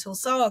 gentle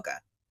saga.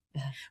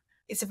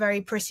 It's a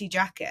very pretty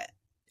jacket.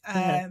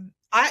 I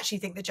actually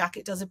think the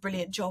jacket does a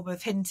brilliant job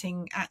of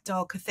hinting at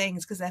darker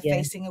things, because they're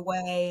facing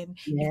away, and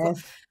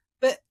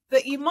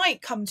but you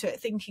might come to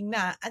it thinking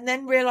that, and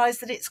then realize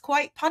that it's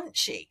quite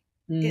punchy.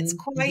 It's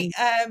quite,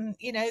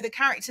 you know, the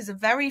characters are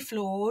very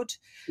flawed.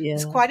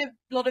 There's quite a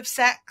lot of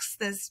sex.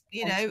 There's,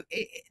 you know,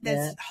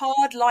 there's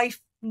hard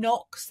life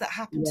knocks that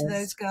happen to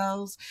those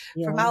girls,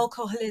 from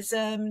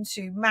alcoholism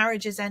to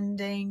marriages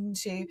ending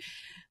to,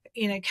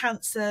 you know,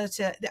 cancer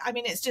to, I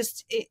mean, it's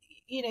just,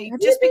 you know,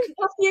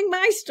 copying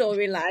my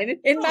storyline.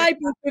 In my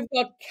book, we've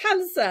got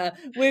cancer,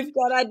 we've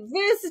got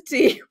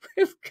adversity,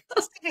 we've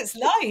got... It's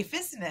life,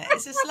 isn't it?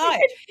 It's just life.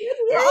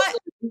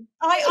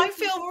 I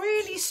feel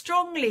really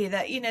strongly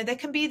that, you know, there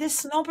can be this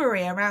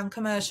snobbery around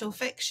commercial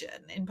fiction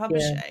in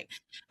publishing.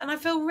 And I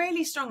feel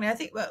really strongly, I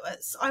think,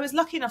 I was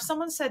lucky enough,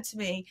 someone said to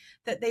me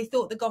that they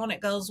thought the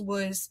Garnett Girls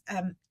was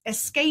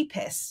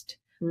escapist,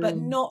 but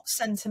not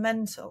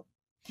sentimental.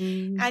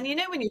 And you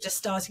know, when you're just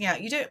starting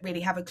out, you don't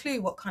really have a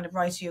clue what kind of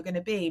writer you're going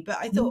to be. But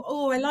I thought,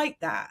 I like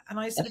that, and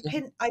I sort of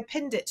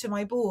pinned it to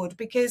my board,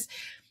 because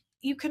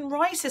you can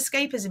write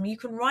escapism, you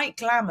can write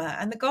glamour,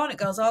 and the Garnett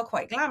Girls are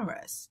quite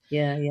glamorous.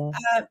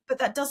 But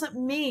that doesn't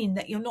mean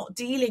that you're not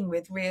dealing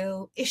with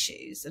real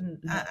issues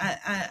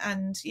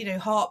and you know,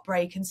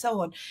 heartbreak and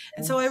so on.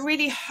 And so I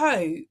really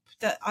hope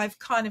that I've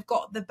kind of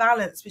got the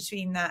balance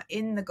between that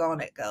in the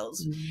Garnett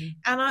Girls.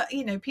 And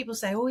you know, people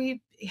say,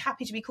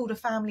 happy to be called a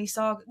family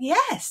saga?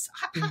 Yes,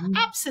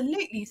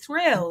 absolutely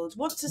thrilled.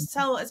 Want to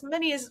sell as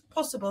many as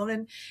possible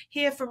and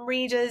hear from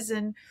readers,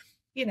 and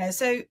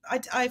so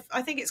I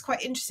think it's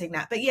quite interesting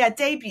that. But yeah,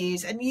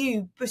 debuts and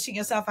you putting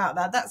yourself out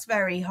there, that's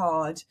very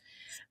hard.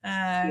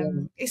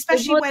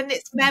 Especially when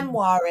it's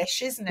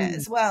memoirish, isn't it,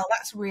 as well?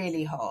 That's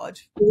really hard.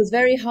 It was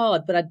very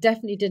hard, but I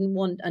definitely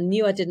I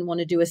knew I didn't want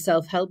to do a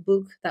self-help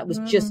book. That was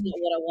just not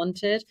what I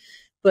wanted.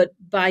 But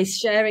by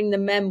sharing the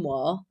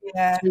memoir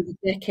through the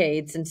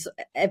decades, and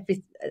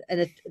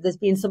there's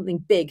been something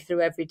big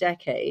through every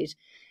decade,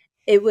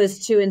 it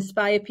was to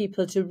inspire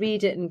people to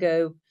read it and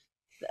go,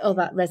 oh,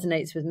 that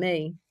resonates with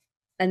me.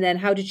 And then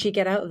how did she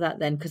get out of that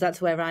then? Because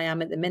that's where I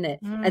am at the minute.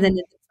 And then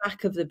at the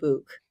back of the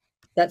book,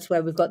 that's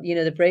where we've got,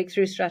 the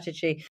breakthrough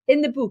strategy.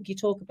 In the book, you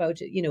talk about,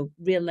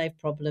 real life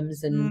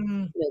problems,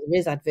 and there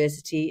is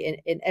adversity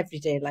in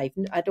everyday life.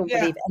 I don't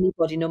believe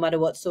anybody, no matter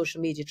what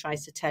social media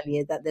tries to tell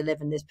you, that they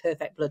live in this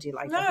perfect bloody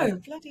life. No,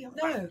 bloody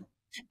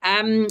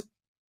no.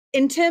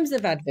 In terms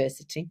of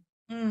adversity,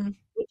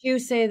 would you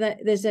say that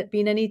there's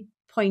been any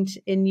point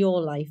in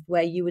your life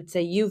where you would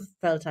say you've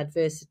felt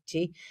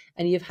adversity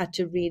and you've had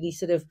to really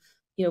sort of,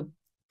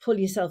 pull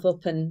yourself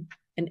up and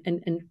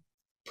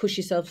push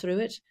yourself through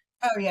it?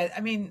 Oh yeah, I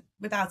mean,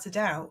 without a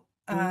doubt.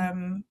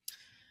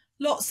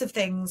 Lots of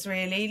things,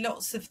 really.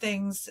 Lots of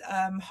things.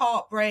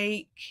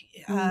 Heartbreak,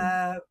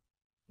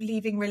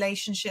 leaving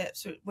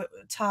relationships were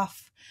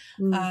tough.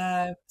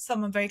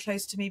 Someone very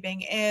close to me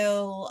being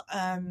ill.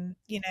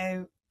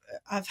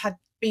 I've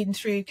been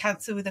through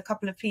cancer with a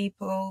couple of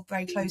people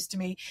very close to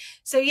me.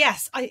 So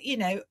yes,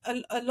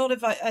 a lot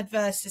of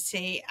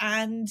adversity.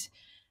 And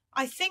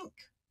I think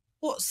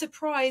what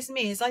surprised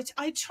me is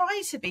I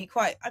try to be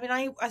quite,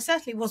 I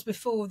certainly was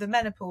before the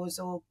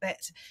menopausal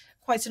bit,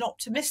 quite an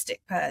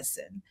optimistic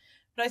person.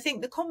 But I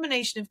think the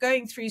combination of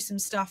going through some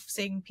stuff,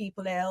 seeing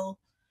people ill,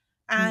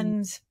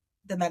 and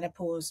the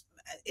menopause,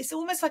 it's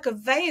almost like a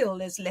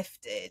veil is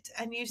lifted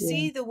and you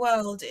see the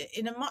world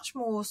in a much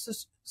more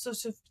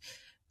sort of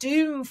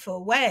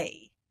doomful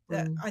way.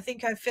 That I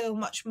think I feel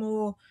much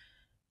more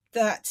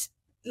that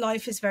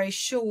life is very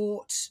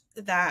short,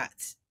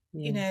 that,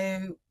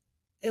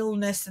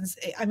 illness,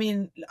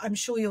 and I'm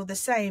sure you're the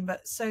same,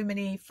 but so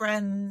many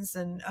friends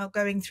and are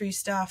going through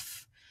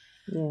stuff.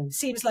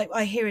 Seems like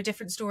I hear a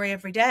different story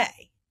every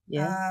day,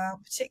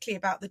 particularly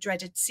about the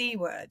dreaded C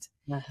word.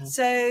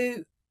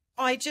 So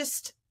I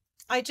just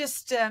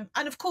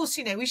and of course,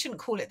 we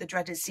shouldn't call it the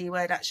dreaded C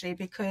word actually,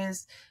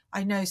 because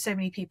I know so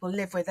many people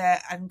live with it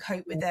and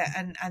cope with it,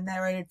 and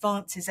there are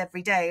advances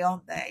every day,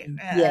 aren't they?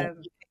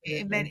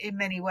 In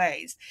many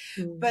ways,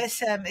 but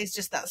it's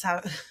just that's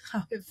how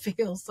it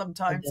feels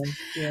sometimes.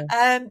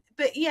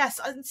 But yes,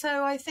 and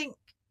so I think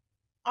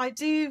I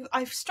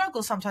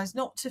struggle sometimes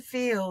not to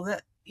feel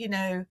that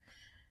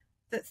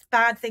that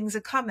bad things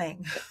are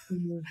coming.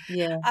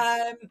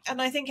 And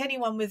I think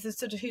anyone with a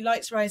sort of who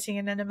likes writing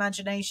and an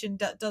imagination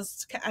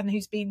does, and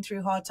who's been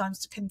through hard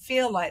times, can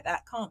feel like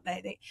that, can't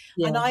they?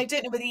 And I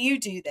don't know whether you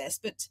do this,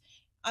 but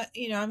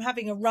I'm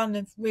having a run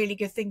of really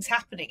good things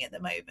happening at the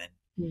moment.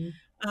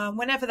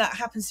 Whenever that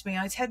happens to me,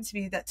 I tend to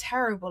be that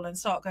terrible and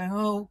start going,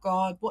 oh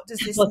God, what does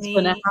this mean? What's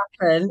going to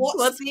happen?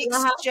 What's the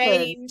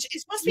exchange?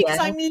 It must be because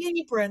I'm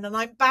Libran and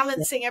I'm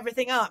balancing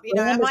everything up.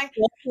 Am I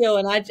Scorpio?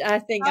 And I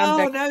think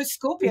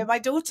Scorpio. My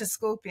daughter's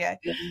Scorpio. I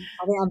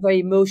think I'm very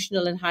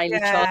emotional and highly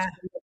charged.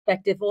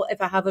 Or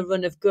if I have a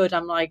run of good,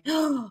 I'm like,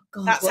 oh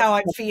God. That's how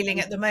I'm feeling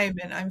at the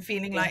moment. I'm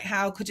feeling like,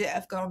 how could it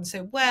have gone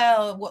so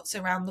well? What's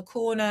around the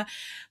corner?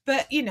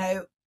 But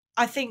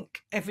I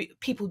think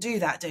people do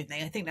that, don't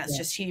they? I think that's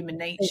just human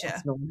nature.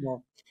 It's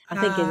normal. I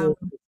think it is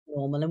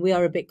normal, and we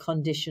are a bit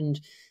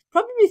conditioned,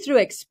 probably through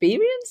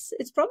experience.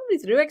 It's probably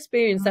through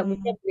experience that we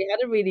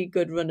had a really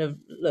good run of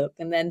luck,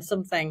 and then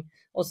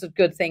also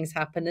good things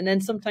happen, and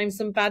then sometimes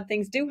some bad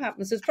things do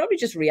happen. So it's probably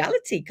just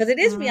reality, because it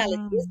is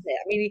reality, isn't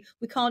it?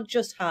 We can't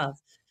just have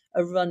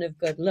a run of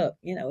good luck.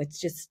 It's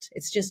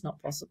just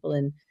not possible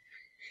in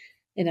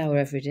our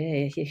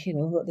everyday.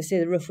 What they say,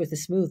 the rough with the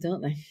smooth,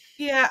 don't they?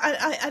 Yeah,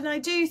 I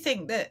do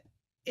think that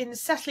in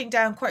settling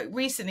down quite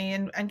recently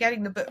and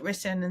getting the book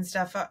written and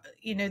stuff,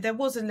 there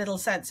was a little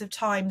sense of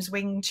Time's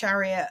winged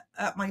chariot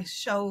at my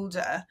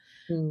shoulder,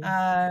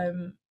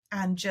 and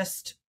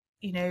just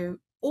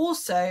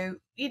also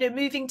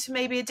moving to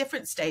maybe a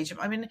different stage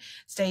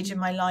in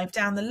my life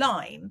down the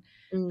line,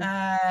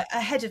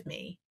 ahead of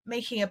me,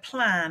 making a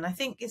plan. I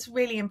think it's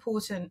really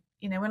important.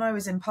 When I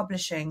was in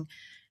publishing,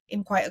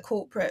 in quite a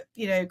corporate,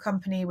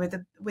 company with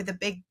a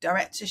big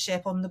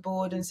directorship on the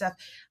board and stuff,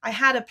 I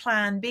had a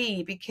plan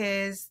B,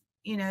 because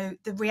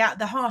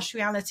the harsh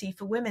reality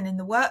for women in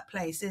the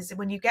workplace is that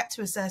when you get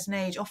to a certain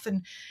age,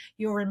 often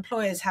your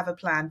employers have a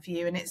plan for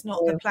you, and it's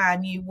not the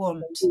plan you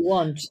want.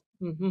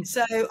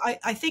 So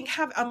I think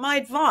my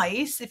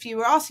advice, if you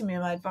were asking me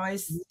my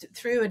advice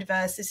through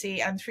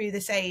adversity and through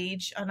this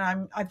age, and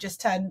I've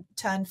just turned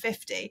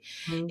 50,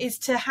 is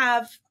to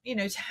have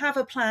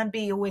a plan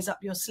B always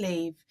up your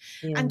sleeve,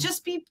 and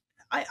just be.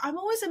 I'm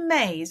always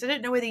amazed. I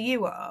don't know whether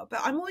you are, but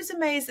I'm always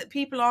amazed that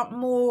people aren't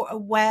more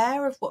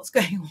aware of what's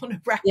going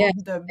on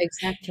around them.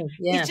 Exactly.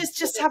 You Yeah.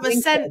 just have a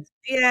sense.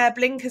 Yeah,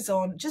 blinkers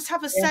on. Just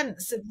have a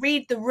sense of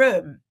read the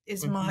room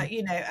is my,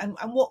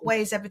 and what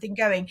way is everything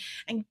going,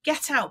 and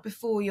get out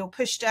before you're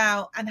pushed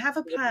out, and have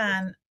a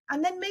plan.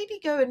 And then maybe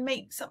go and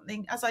make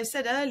something, as I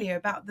said earlier,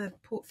 about the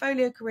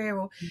portfolio career,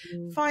 or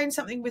find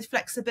something with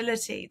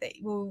flexibility that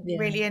will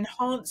really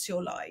enhance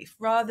your life,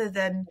 rather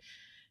than,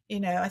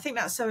 I think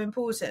that's so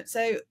important.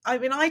 So, I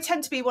mean, I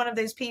tend to be one of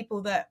those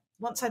people that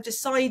once I've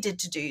decided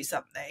to do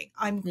something,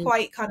 I'm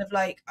quite kind of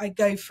like, I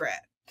go for it.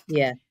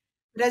 Yeah.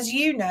 But as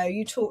you know,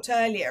 you talked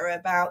earlier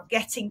about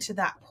getting to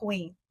that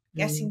point,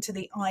 getting to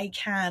the I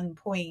can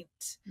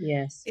point.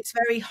 Yes. It's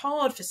very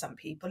hard for some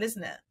people,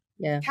 isn't it?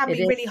 Yeah. It can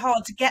be really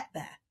hard to get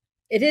there.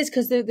 It is,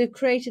 because they've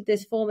created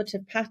this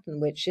formative pattern,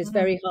 which is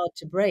very hard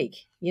to break,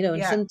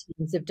 and some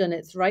teams have done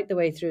it right the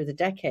way through the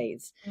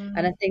decades.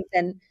 And I think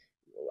then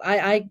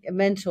I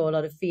mentor a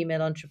lot of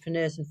female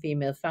entrepreneurs and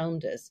female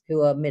founders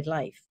who are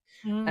midlife.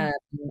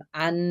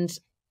 And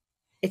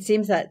it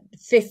seems that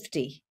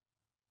 50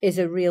 is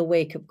a real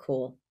wake-up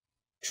call.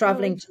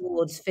 Traveling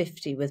towards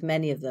 50 with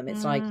many of them,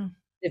 it's like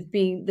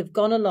they've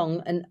gone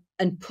along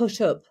and put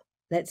up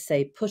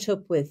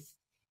with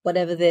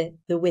whatever the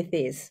width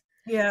is.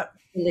 Yeah.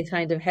 And they're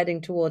kind of heading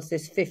towards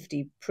this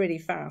 50 pretty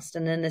fast.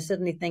 And then they're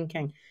suddenly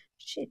thinking,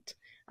 shit,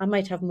 I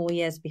might have more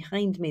years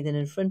behind me than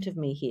in front of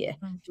me here.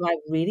 Do I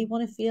really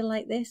want to feel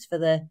like this for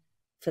the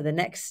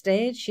next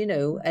stage?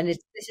 And this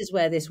is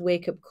where this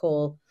wake-up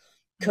call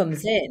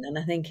comes in. And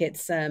I think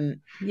it's, they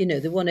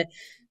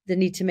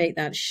need to make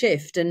that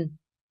shift. And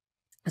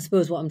I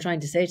suppose what I'm trying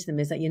to say to them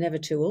is that you're never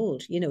too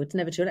old. It's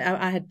never too old.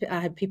 I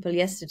had people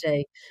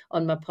yesterday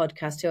on my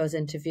podcast who I was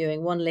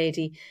interviewing. One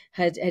lady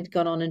had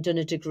gone on and done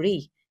a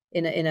degree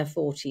in her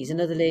 40s.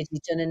 Another lady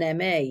done an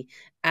MA.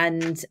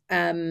 And,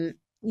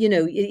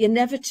 you're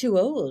never too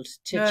old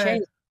to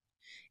change.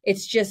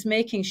 It's just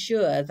making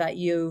sure that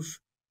you're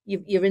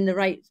in the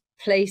right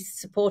place,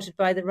 supported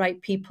by the right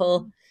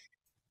people.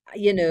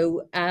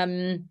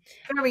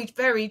 Very,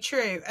 very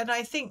true. And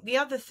I think the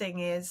other thing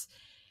is,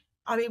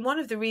 I mean, one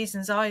of the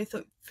reasons I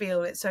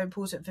feel it's so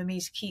important for me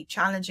to keep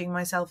challenging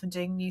myself and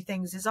doing new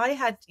things is I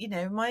had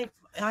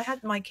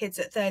my kids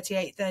at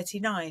 38,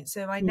 39.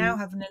 So I now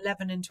have an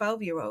 11 and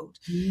 12-year-old.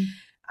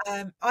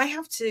 I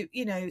have to,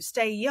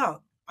 stay young.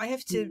 I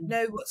have to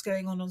know what's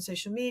going on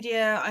social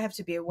media. I have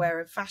to be aware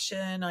of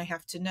fashion. I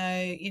have to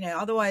know,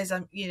 otherwise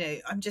I'm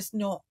just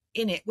not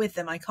in it with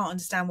them. I can't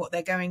understand what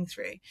they're going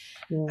through.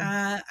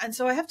 And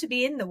so I have to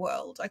be in the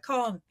world. I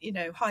can't,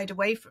 hide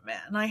away from it.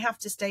 And I have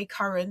to stay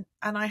current,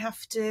 and I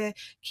have to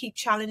keep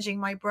challenging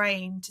my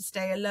brain to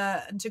stay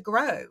alert and to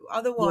grow.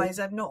 Otherwise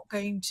I'm not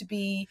going to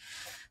be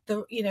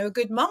a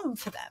good mum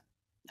for them.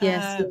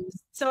 Yes.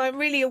 So I'm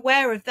really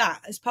aware of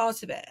that as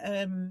part of it.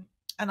 And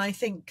I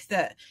think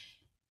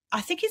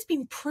it's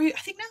been proved.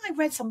 I think now I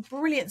read some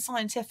brilliant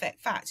scientific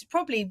facts.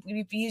 Probably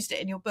you've used it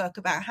in your book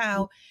about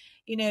how,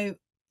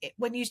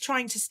 when you're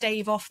trying to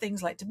stave off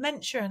things like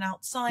dementia and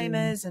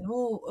Alzheimer's and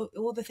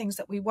all the things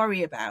that we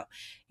worry about,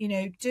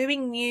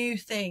 doing new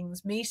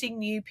things, meeting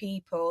new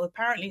people.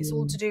 Apparently it's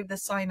all to do with the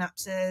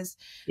synapses.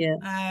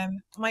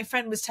 My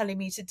friend was telling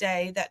me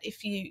today that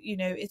if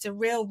it's a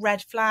real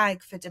red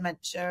flag for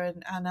dementia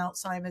and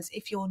Alzheimer's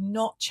if you're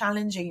not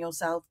challenging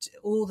yourself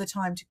all the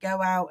time to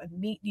go out and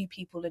meet new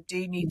people and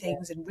do new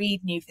things and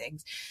read new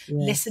things,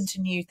 listen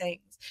to new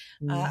things.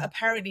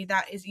 Apparently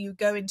that is, you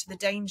go into the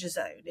danger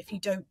zone if you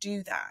don't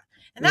do that.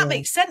 And that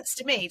makes sense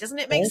to me. Doesn't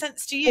it make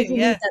sense to you? You need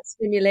that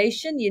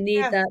stimulation. You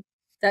need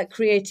that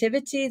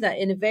creativity, that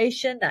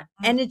innovation, that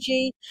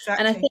energy.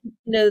 Exactly. And I think,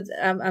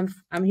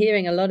 I'm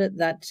hearing a lot of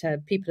that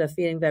people are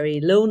feeling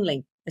very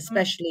lonely,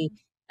 especially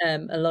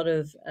a lot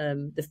of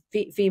the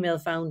female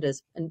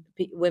founders and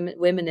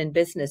women in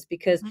business,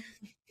 because,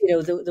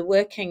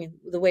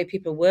 the way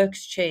people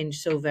work's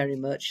changed so very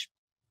much.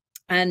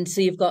 And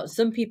so you've got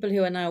some people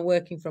who are now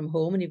working from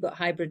home, and you've got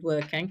hybrid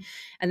working.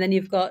 And then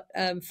you've got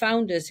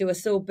founders who are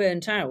so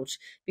burnt out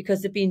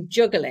because they've been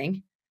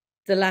juggling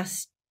the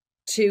last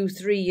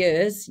 2-3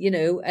 years,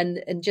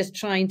 and just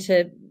trying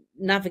to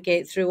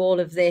navigate through all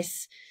of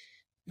this,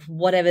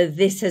 whatever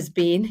this has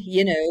been,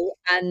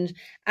 and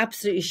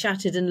absolutely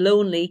shattered and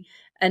lonely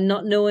and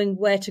not knowing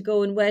where to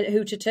go and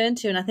who to turn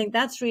to. And I think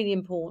that's really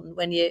important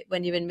when you're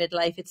in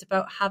midlife. It's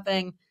about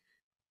having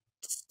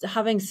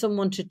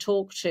someone to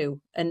talk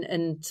to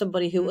and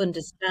somebody who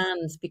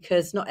understands,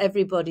 because not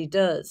everybody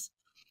does.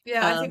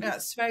 I think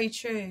that's very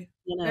true.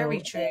 Very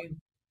true.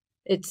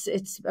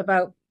 It's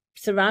about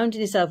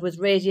surrounding yourself with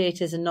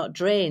radiators and not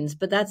drains,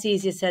 but that's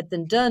easier said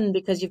than done,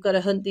 because you've got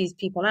to hunt these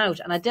people out.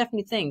 And I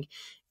definitely think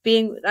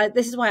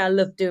this is why I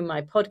love doing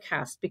my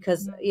podcast,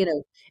 because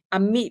I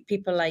meet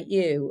people like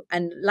you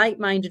and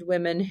like-minded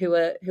women who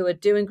are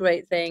doing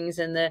great things,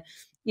 and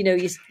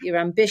you're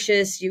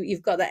ambitious,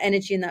 you've got that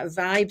energy and that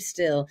vibe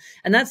still.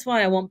 And that's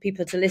why I want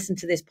people to listen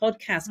to this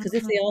podcast, because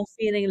if they are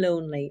feeling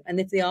lonely and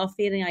if they are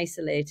feeling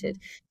isolated,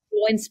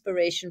 draw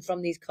inspiration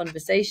from these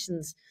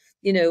conversations,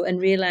 you know,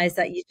 and realize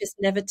that you're just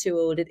never too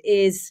old. It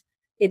is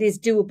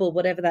doable,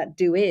 whatever that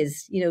do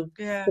is, you know.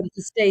 Yeah. But if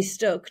you stay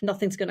stuck,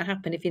 nothing's going to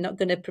happen if you're not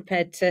going to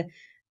prepare to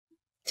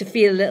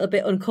feel a little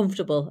bit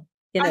uncomfortable,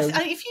 you know.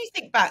 If you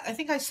think back, I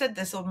think I said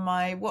this on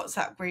my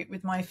WhatsApp group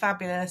with my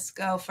fabulous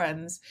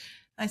girlfriends.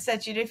 I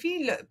said, you know, if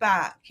you look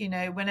back, you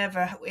know,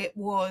 whenever it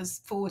was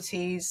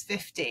 40s,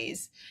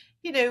 50s,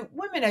 you know,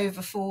 women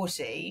over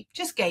 40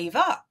 just gave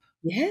up.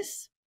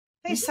 Yes.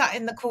 They sat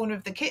in the corner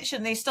of the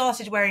kitchen. They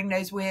started wearing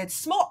those weird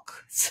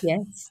smocks.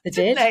 Yes, they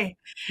didn't did. They?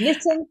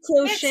 Knitting,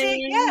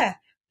 crocheting. Yeah.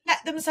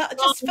 Let them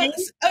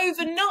just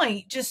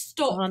overnight just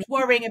stopped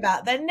worrying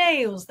about their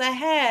nails, their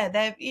hair,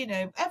 their, you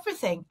know,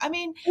 everything. I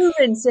mean,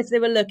 rinse if they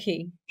were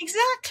lucky.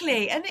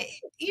 Exactly. And it,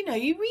 you know,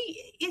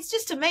 it's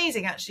just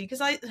amazing actually, because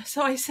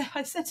I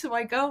said to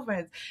my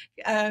girlfriend,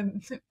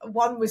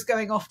 one was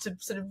going off to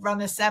sort of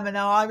run a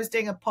seminar, I was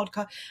doing a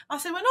podcast. I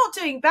said, we're not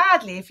doing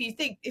badly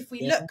if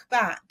we look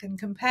back and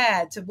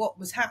compare to what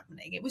was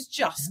happening. It was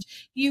just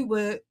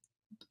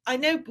I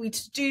know we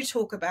do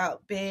talk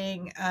about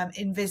being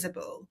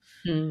invisible,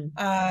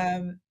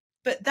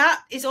 but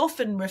that is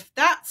often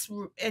that's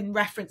in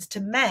reference to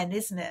men,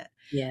 isn't it?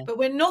 Yeah. But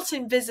we're not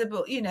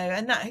invisible, you know,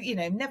 and that, you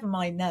know, never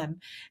mind them,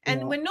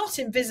 and we're not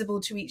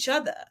invisible to each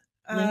other.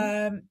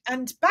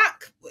 And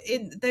back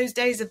in those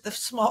days of the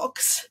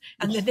smocks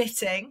and the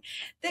knitting,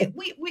 a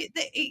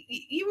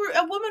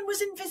woman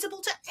was invisible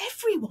to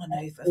everyone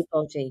over.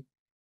 Everybody.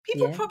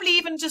 People probably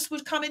even just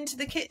would come into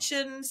the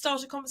kitchen,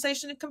 start a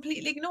conversation and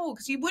completely ignore,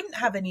 because you wouldn't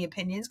have any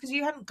opinions because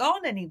you hadn't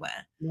gone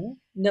anywhere.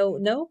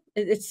 No,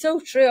 it's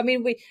so true. I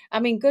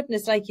mean,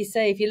 goodness, like you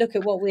say, if you look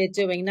at what we're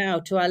doing now,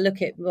 I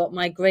look at what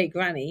my great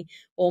granny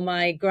or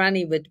my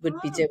granny would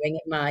be doing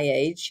at my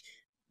age.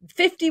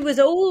 50 was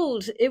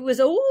old. It was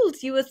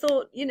old. You were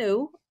thought, you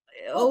know.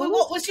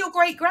 What was your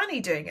great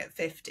granny doing at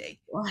 50?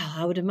 Well,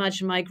 I would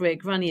imagine my great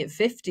granny at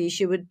 50,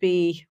 she would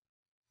be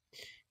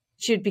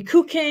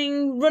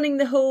cooking, running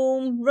the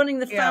home, running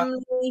the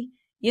family.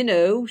 You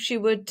know, she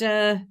would,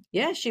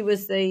 she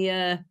was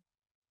the,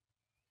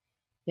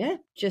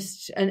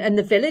 and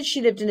the village.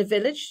 She lived in a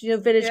village, you know,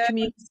 village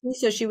community.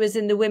 So she was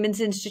in the Women's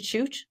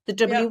Institute, the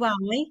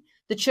WI,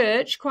 the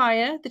church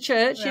choir,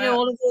 you know,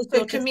 all of those.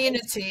 The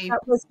community.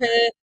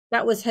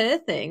 That was her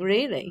thing,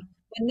 really.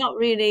 But not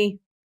really,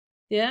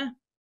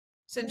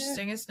 It's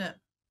interesting, isn't it?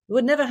 We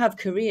would never have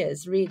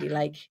careers, really,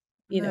 like,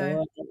 you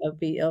know,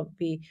 I'll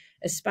be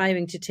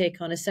aspiring to take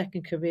on a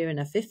second career in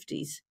her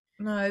 50s.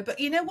 No, but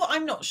you know what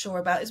I'm not sure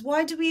about is,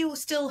 why do we all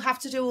still have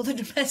to do all the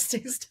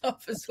domestic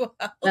stuff as well?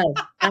 Well,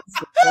 that's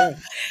the thing.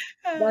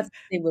 That's the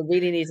thing we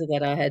really need to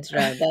get our heads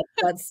around.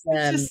 That's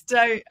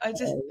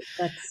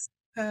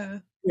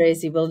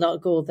crazy. We'll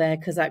not go there,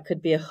 because that could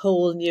be a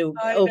whole new.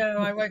 I know.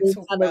 I won't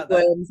talk about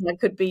that. That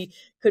could be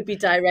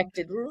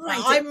directed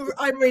right.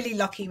 I'm really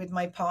lucky with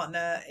my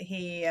partner.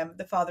 He,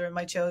 the father of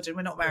my children.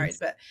 We're not married,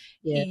 but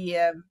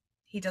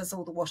he does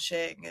all the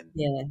washing.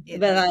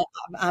 And well,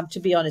 I'm to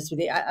be honest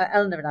with you,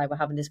 Eleanor and I were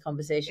having this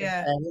conversation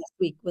last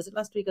week. Was it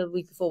last week or the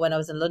week before, when I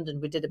was in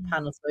London? We did a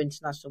panel for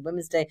International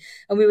Women's Day,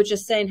 and we were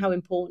just saying how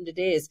important it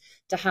is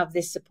to have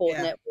this support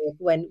network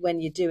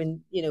when you're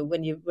doing, you know,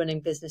 when you're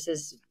running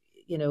businesses.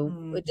 You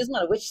know, it doesn't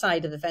matter which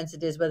side of the fence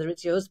it is, whether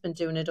it's your husband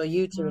doing it or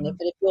you doing it.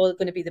 But if you're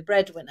going to be the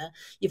breadwinner,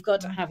 you've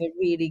got to have a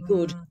really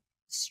good,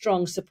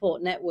 strong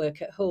support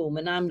network at home.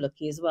 And I'm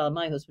lucky as well.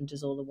 My husband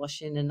does all the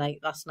washing, and like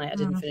last night I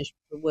didn't finish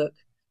work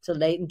till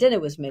late, and dinner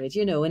was made.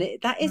 You know, and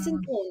that is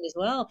important as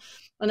well.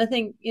 And I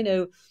think, you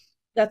know,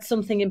 that's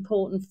something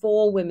important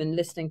for women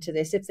listening to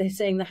this. If they're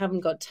saying they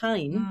haven't got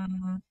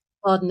time,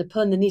 pardon the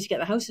pun, they need to get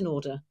the house in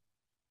order.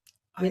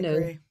 I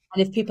agree.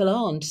 And if people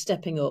aren't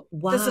stepping up,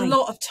 why? There's a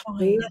lot of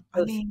time.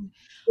 I mean,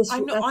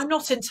 I'm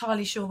not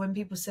entirely sure when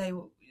people say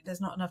there's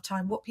not enough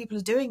time, what people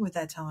are doing with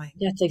their time.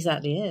 That's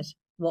exactly it.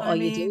 What are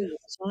you doing with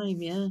the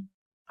time? Yeah.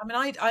 I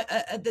mean, I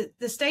at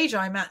the stage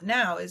I'm at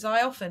now is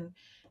I often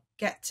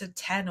get to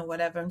 10 or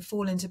whatever and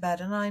fall into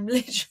bed, and I'm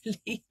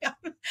literally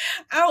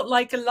out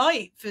like a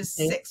light for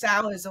 6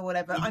 hours or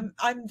whatever.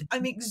 I'm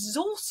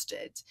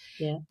exhausted.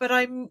 Yeah. But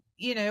I'm,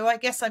 you know, I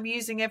guess I'm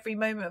using every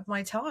moment of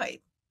my time.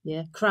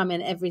 Yeah,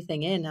 cramming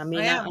everything in. I mean,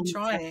 I'm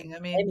trying. I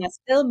mean, I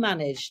still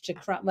managed to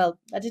cram. Well,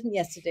 I didn't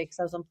yesterday because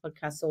I was on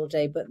podcasts all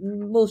day, but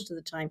most of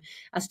the time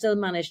I still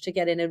managed to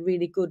get in a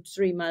really good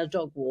 3-mile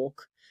dog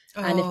walk.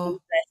 And if I'm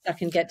blessed, I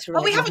can get to.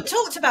 We haven't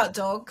talked about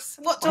dogs.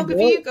 What dog have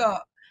you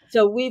got?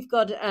 So we've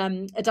got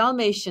a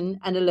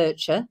Dalmatian and a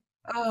Lurcher.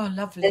 Oh,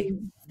 lovely.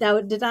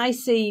 Now, did I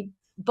see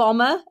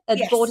Bomber,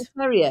 Border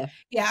Terrier?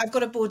 Yeah, I've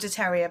got a Border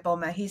Terrier,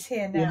 Bomber. He's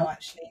here now,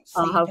 actually.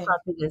 Oh, how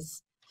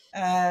fabulous.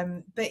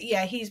 But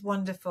yeah, he's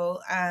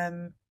wonderful.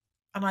 And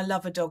I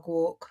love a dog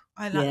walk.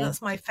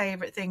 That's my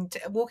favourite thing.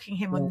 Walking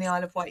him on the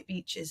Isle of Wight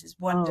beaches is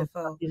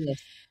wonderful.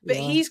 But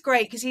he's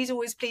great because he's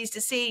always pleased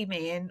to see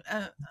me, and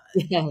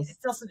it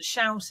doesn't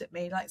shout at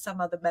me like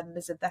some other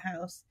members of the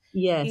house.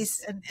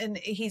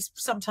 He's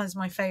sometimes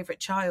my favourite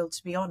child,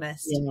 to be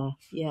honest.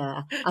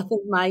 I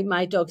think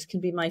my dogs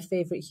can be my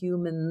favourite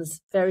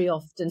humans very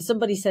often.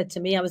 Somebody said to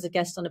me, I was a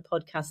guest on a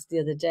podcast the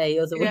other day,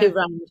 or the way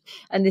around,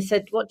 and they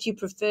said, what do you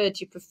prefer? Do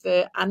you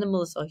prefer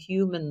animals or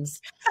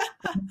humans?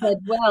 I said,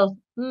 well,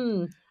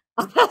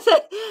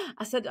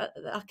 I said,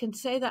 I can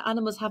say that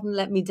animals haven't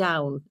let me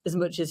down as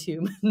much as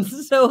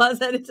humans. So I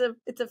said,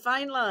 it's a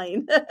fine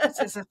line.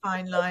 It's a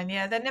fine line.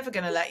 Yeah, they're never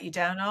going to let you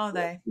down, are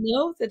they?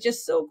 No, they're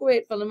just so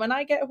grateful. And when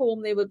I get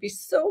home, they will be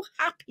so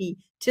happy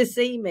to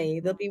see me.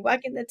 They'll be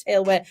wagging their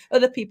tail where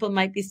other people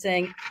might be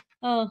saying,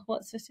 oh,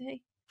 what's for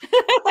tea?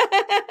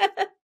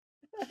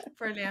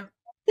 Brilliant.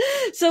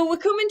 So we're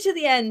coming to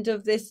the end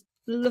of this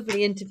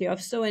lovely interview.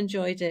 I've so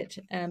enjoyed it,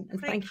 and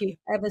thank you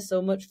ever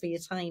so much for your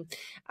time.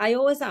 I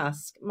always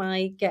ask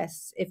my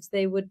guests if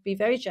they would be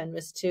very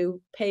generous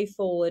to pay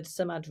forward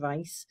some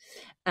advice.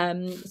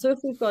 So if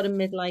we've got a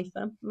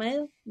midlifer,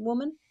 male,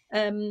 woman,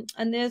 and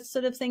they're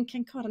sort of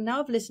thinking, God,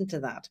 now I've listened to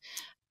that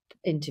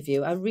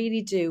interview, I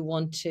really do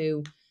want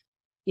to,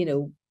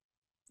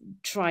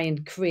 try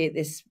and create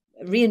this,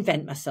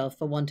 reinvent myself,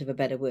 for want of a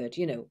better word,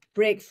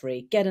 break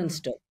free, get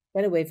unstuck.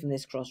 Get away from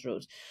this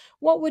crossroads.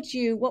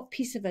 What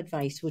piece of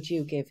advice would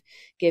you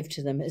give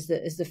to them as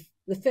the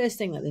first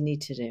thing that they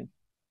need to do?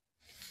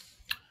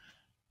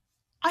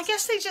 I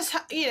guess they just,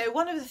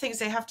 one of the things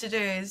they have to do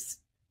is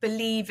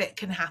believe it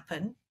can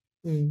happen.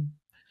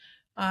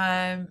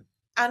 And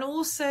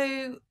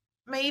also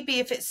maybe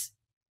if it's,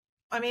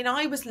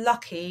 I was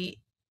lucky.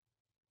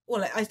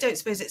 Well, I don't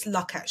suppose it's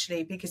luck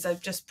actually, because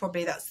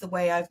that's the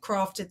way I've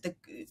crafted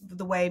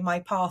the way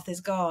my path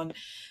has gone.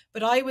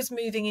 But I was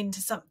moving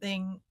into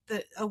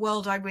a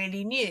world I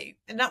really knew.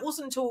 And that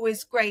wasn't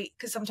always great,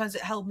 because sometimes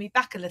it held me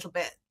back a little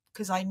bit,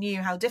 because I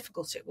knew how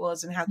difficult it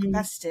was and how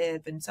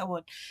competitive and so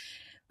on.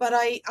 But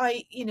I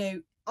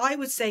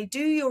would say, do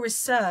your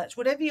research,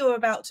 whatever you're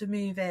about to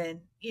move in,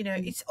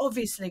 it's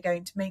obviously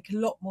going to make a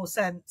lot more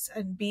sense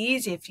and be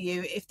easier for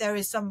you if there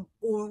is some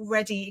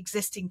already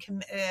existing,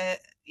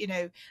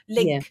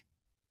 link.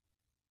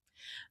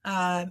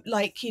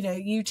 Like,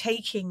 you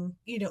taking,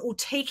 or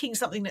taking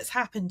something that's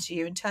happened to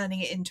you and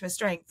turning it into a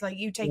strength, like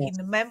you taking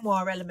the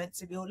memoir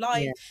elements of your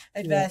life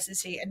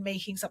adversity and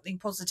making something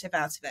positive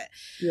out of it.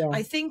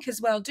 I think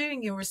as well,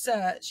 doing your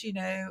research,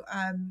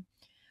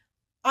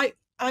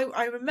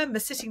 I remember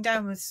sitting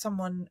down with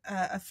someone,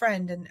 a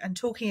friend, and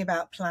talking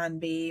about plan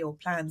B or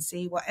plan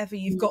C, whatever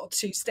you've got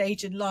to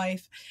stage in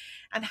life,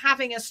 and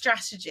having a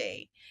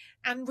strategy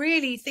and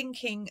really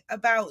thinking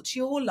about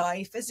your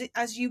life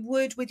as you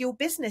would with your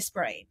business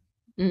brain.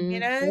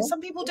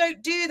 Some people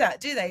don't do that,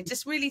 do they?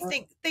 Just really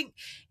think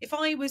if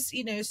I was,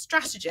 a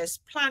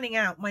strategist planning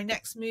out my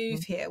next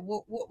move here,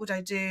 what would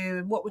I do,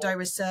 and what would I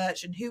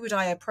research, and who would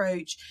I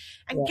approach,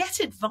 and get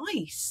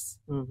advice.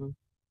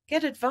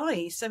 Get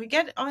advice.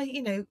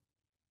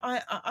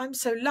 I'm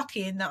so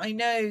lucky in that I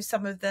know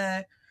some of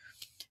the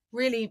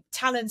really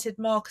talented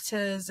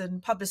marketers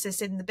and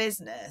publicists in the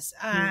business,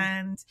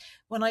 and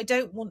when I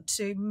don't want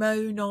to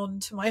moan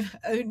on to my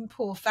own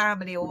poor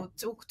family or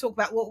talk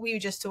about what we were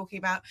just talking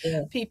about,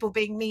 people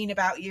being mean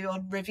about you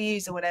on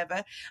reviews or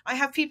whatever, I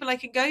have people I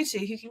can go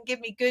to who can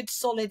give me good,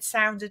 solid,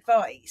 sound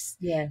advice.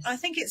 I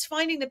think it's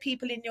finding the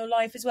people in your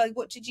life as well.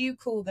 What did you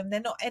call them?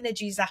 They're not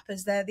energy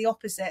zappers, they're the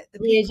opposite. The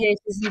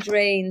radiators and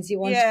drains. You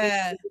want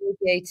to be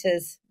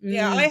radiators.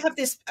 I have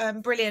this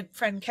brilliant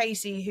friend,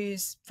 Casey,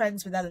 who's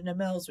friends with Eleanor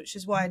Mills, which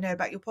is why I know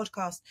about your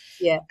podcast.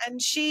 And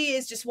she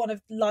is just one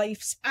of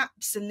life's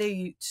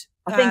absolute.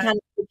 I think I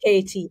know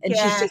Katie, and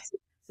she's just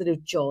sort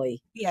of joy.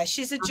 Yeah,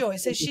 she's a joy.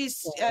 So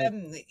she's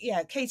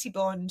Katie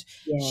Bond.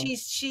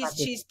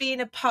 She's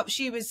been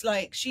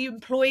she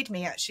employed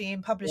me actually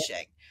in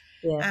publishing.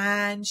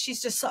 And she's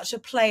just such a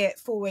play it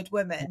forward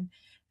woman.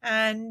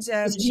 And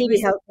she really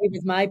helped me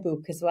with my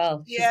book as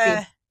well.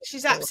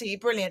 She's absolutely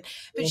brilliant.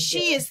 But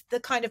she is the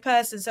kind of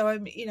person, so I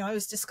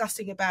was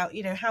discussing about,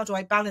 how do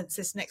I balance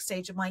this next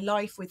stage of my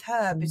life with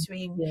her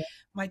between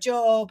my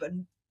job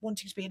and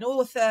wanting to be an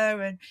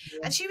author,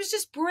 and she was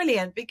just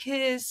brilliant,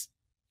 because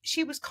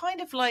she was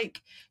kind of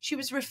like, she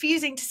was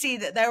refusing to see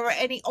that there were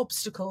any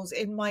obstacles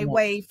in my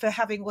way for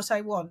having what I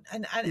want,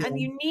 and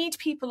you need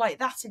people like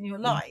that in your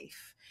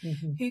life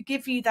who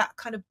give you that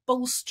kind of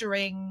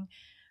bolstering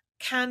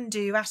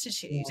can-do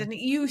attitude. And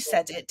you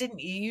said it,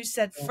 didn't you? You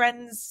said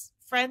friends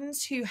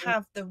who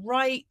have the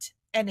right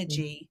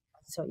energy,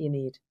 that's what you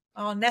need,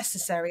 are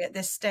necessary at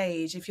this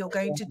stage if you're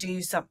going to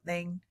do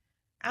something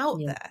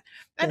out there.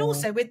 And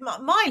also with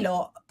my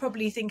lot,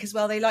 probably think as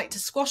well, they like to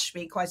squash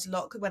me quite a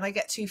lot when I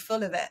get too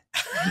full of it.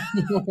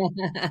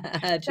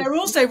 They're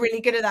also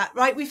really good at that,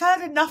 right? We've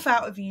heard enough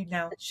out of you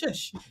now.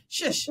 Shush.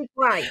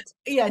 Right.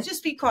 Yeah,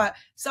 just be quiet.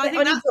 So I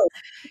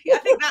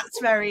think that's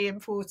very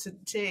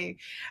important too,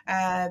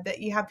 that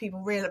you have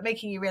people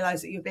making you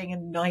realize that you're being a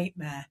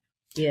nightmare.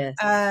 Yeah.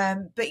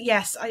 But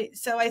yes,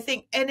 I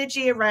think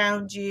energy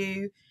around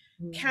you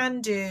can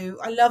do.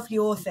 I love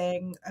your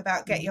thing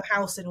about get your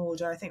house in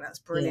order. I think that's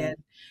brilliant.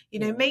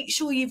 Make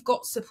sure you've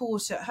got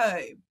support at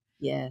home.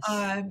 Yes.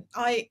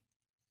 I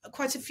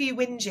quite a few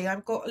whinging.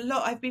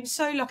 I've been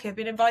so lucky. I've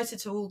been invited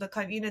to all the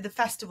kind of, the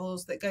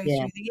festivals that go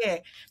through the year.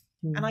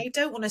 And I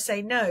don't want to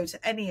say no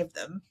to any of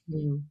them.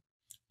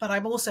 But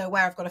I'm also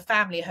aware I've got a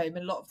family home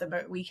and a lot of them are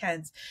at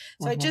weekends.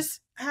 So I just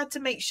had to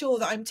make sure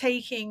that I'm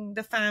taking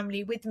the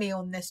family with me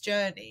on this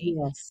journey,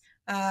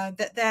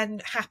 that they're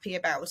happy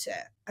about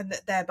it and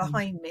that they're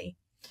behind me.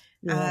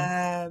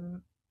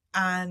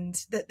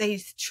 And that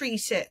they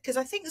treat it, because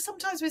I think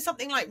sometimes with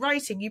something like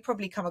writing, you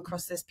probably come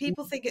across this,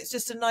 people think it's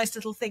just a nice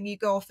little thing you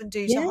go off and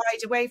do to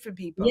hide away from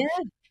people.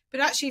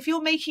 But actually, if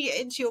you're making it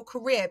into your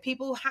career,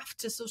 people have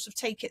to sort of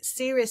take it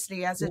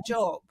seriously as a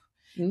job.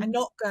 And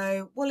not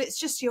go, well, it's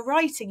just your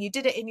writing, you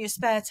did it in your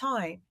spare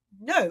time.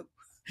 No.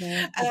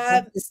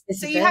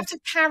 So you have to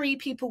carry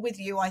people with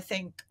you, I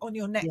think, on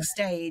your next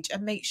stage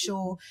and make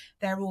sure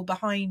they're all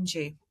behind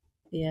you.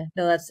 Yeah,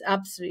 no, that's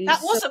absolutely...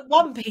 That wasn't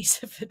one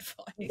piece of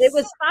advice. It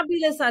was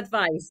fabulous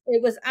advice.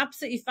 It was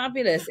absolutely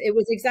fabulous. It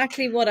was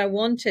exactly what I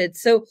wanted.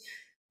 So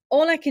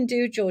all I can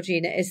do,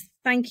 Georgina, is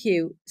thank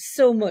you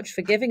so much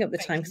for giving up the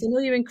time, because I know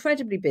you're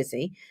incredibly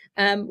busy.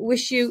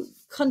 Wish you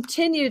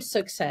continued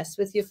success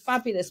with your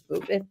fabulous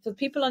book. For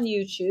people on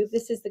YouTube,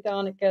 this is the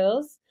Garnett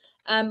Girls.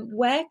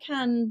 Where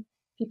can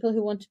people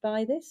who want to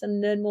buy this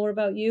and learn more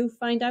about you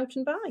find out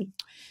and buy?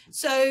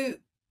 So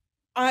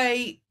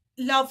I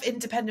love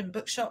independent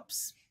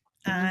bookshops.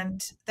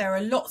 And there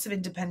are lots of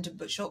independent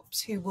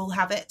bookshops who will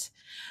have it.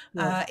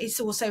 It's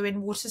also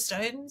in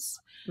Waterstones.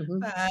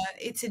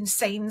 It's in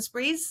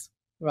Sainsbury's.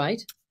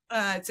 Right.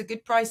 It's a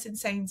good price in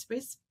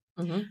Sainsbury's.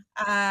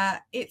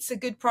 It's a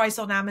good price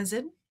on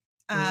Amazon.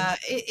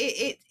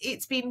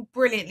 It's been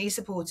brilliantly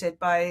supported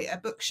by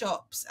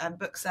bookshops and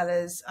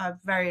booksellers. I'm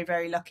very,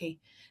 very lucky.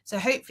 So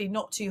hopefully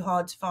not too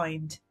hard to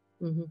find.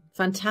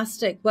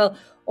 Fantastic. Well,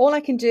 all I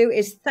can do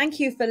is thank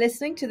you for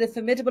listening to the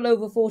Formidable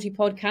Over 40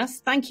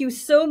 podcast. Thank you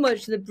so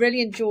much to the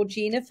brilliant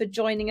Georgina for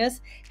joining us.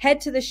 Head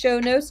to the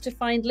show notes to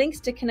find links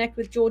to connect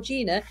with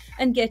Georgina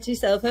and get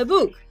yourself her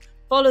book.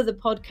 Follow the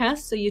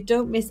podcast so you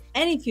don't miss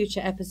any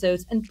future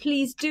episodes, and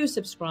please do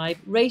subscribe,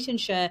 rate and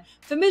share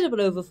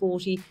Formidable Over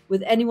 40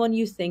 with anyone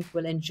you think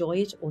will enjoy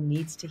it or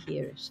needs to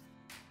hear it.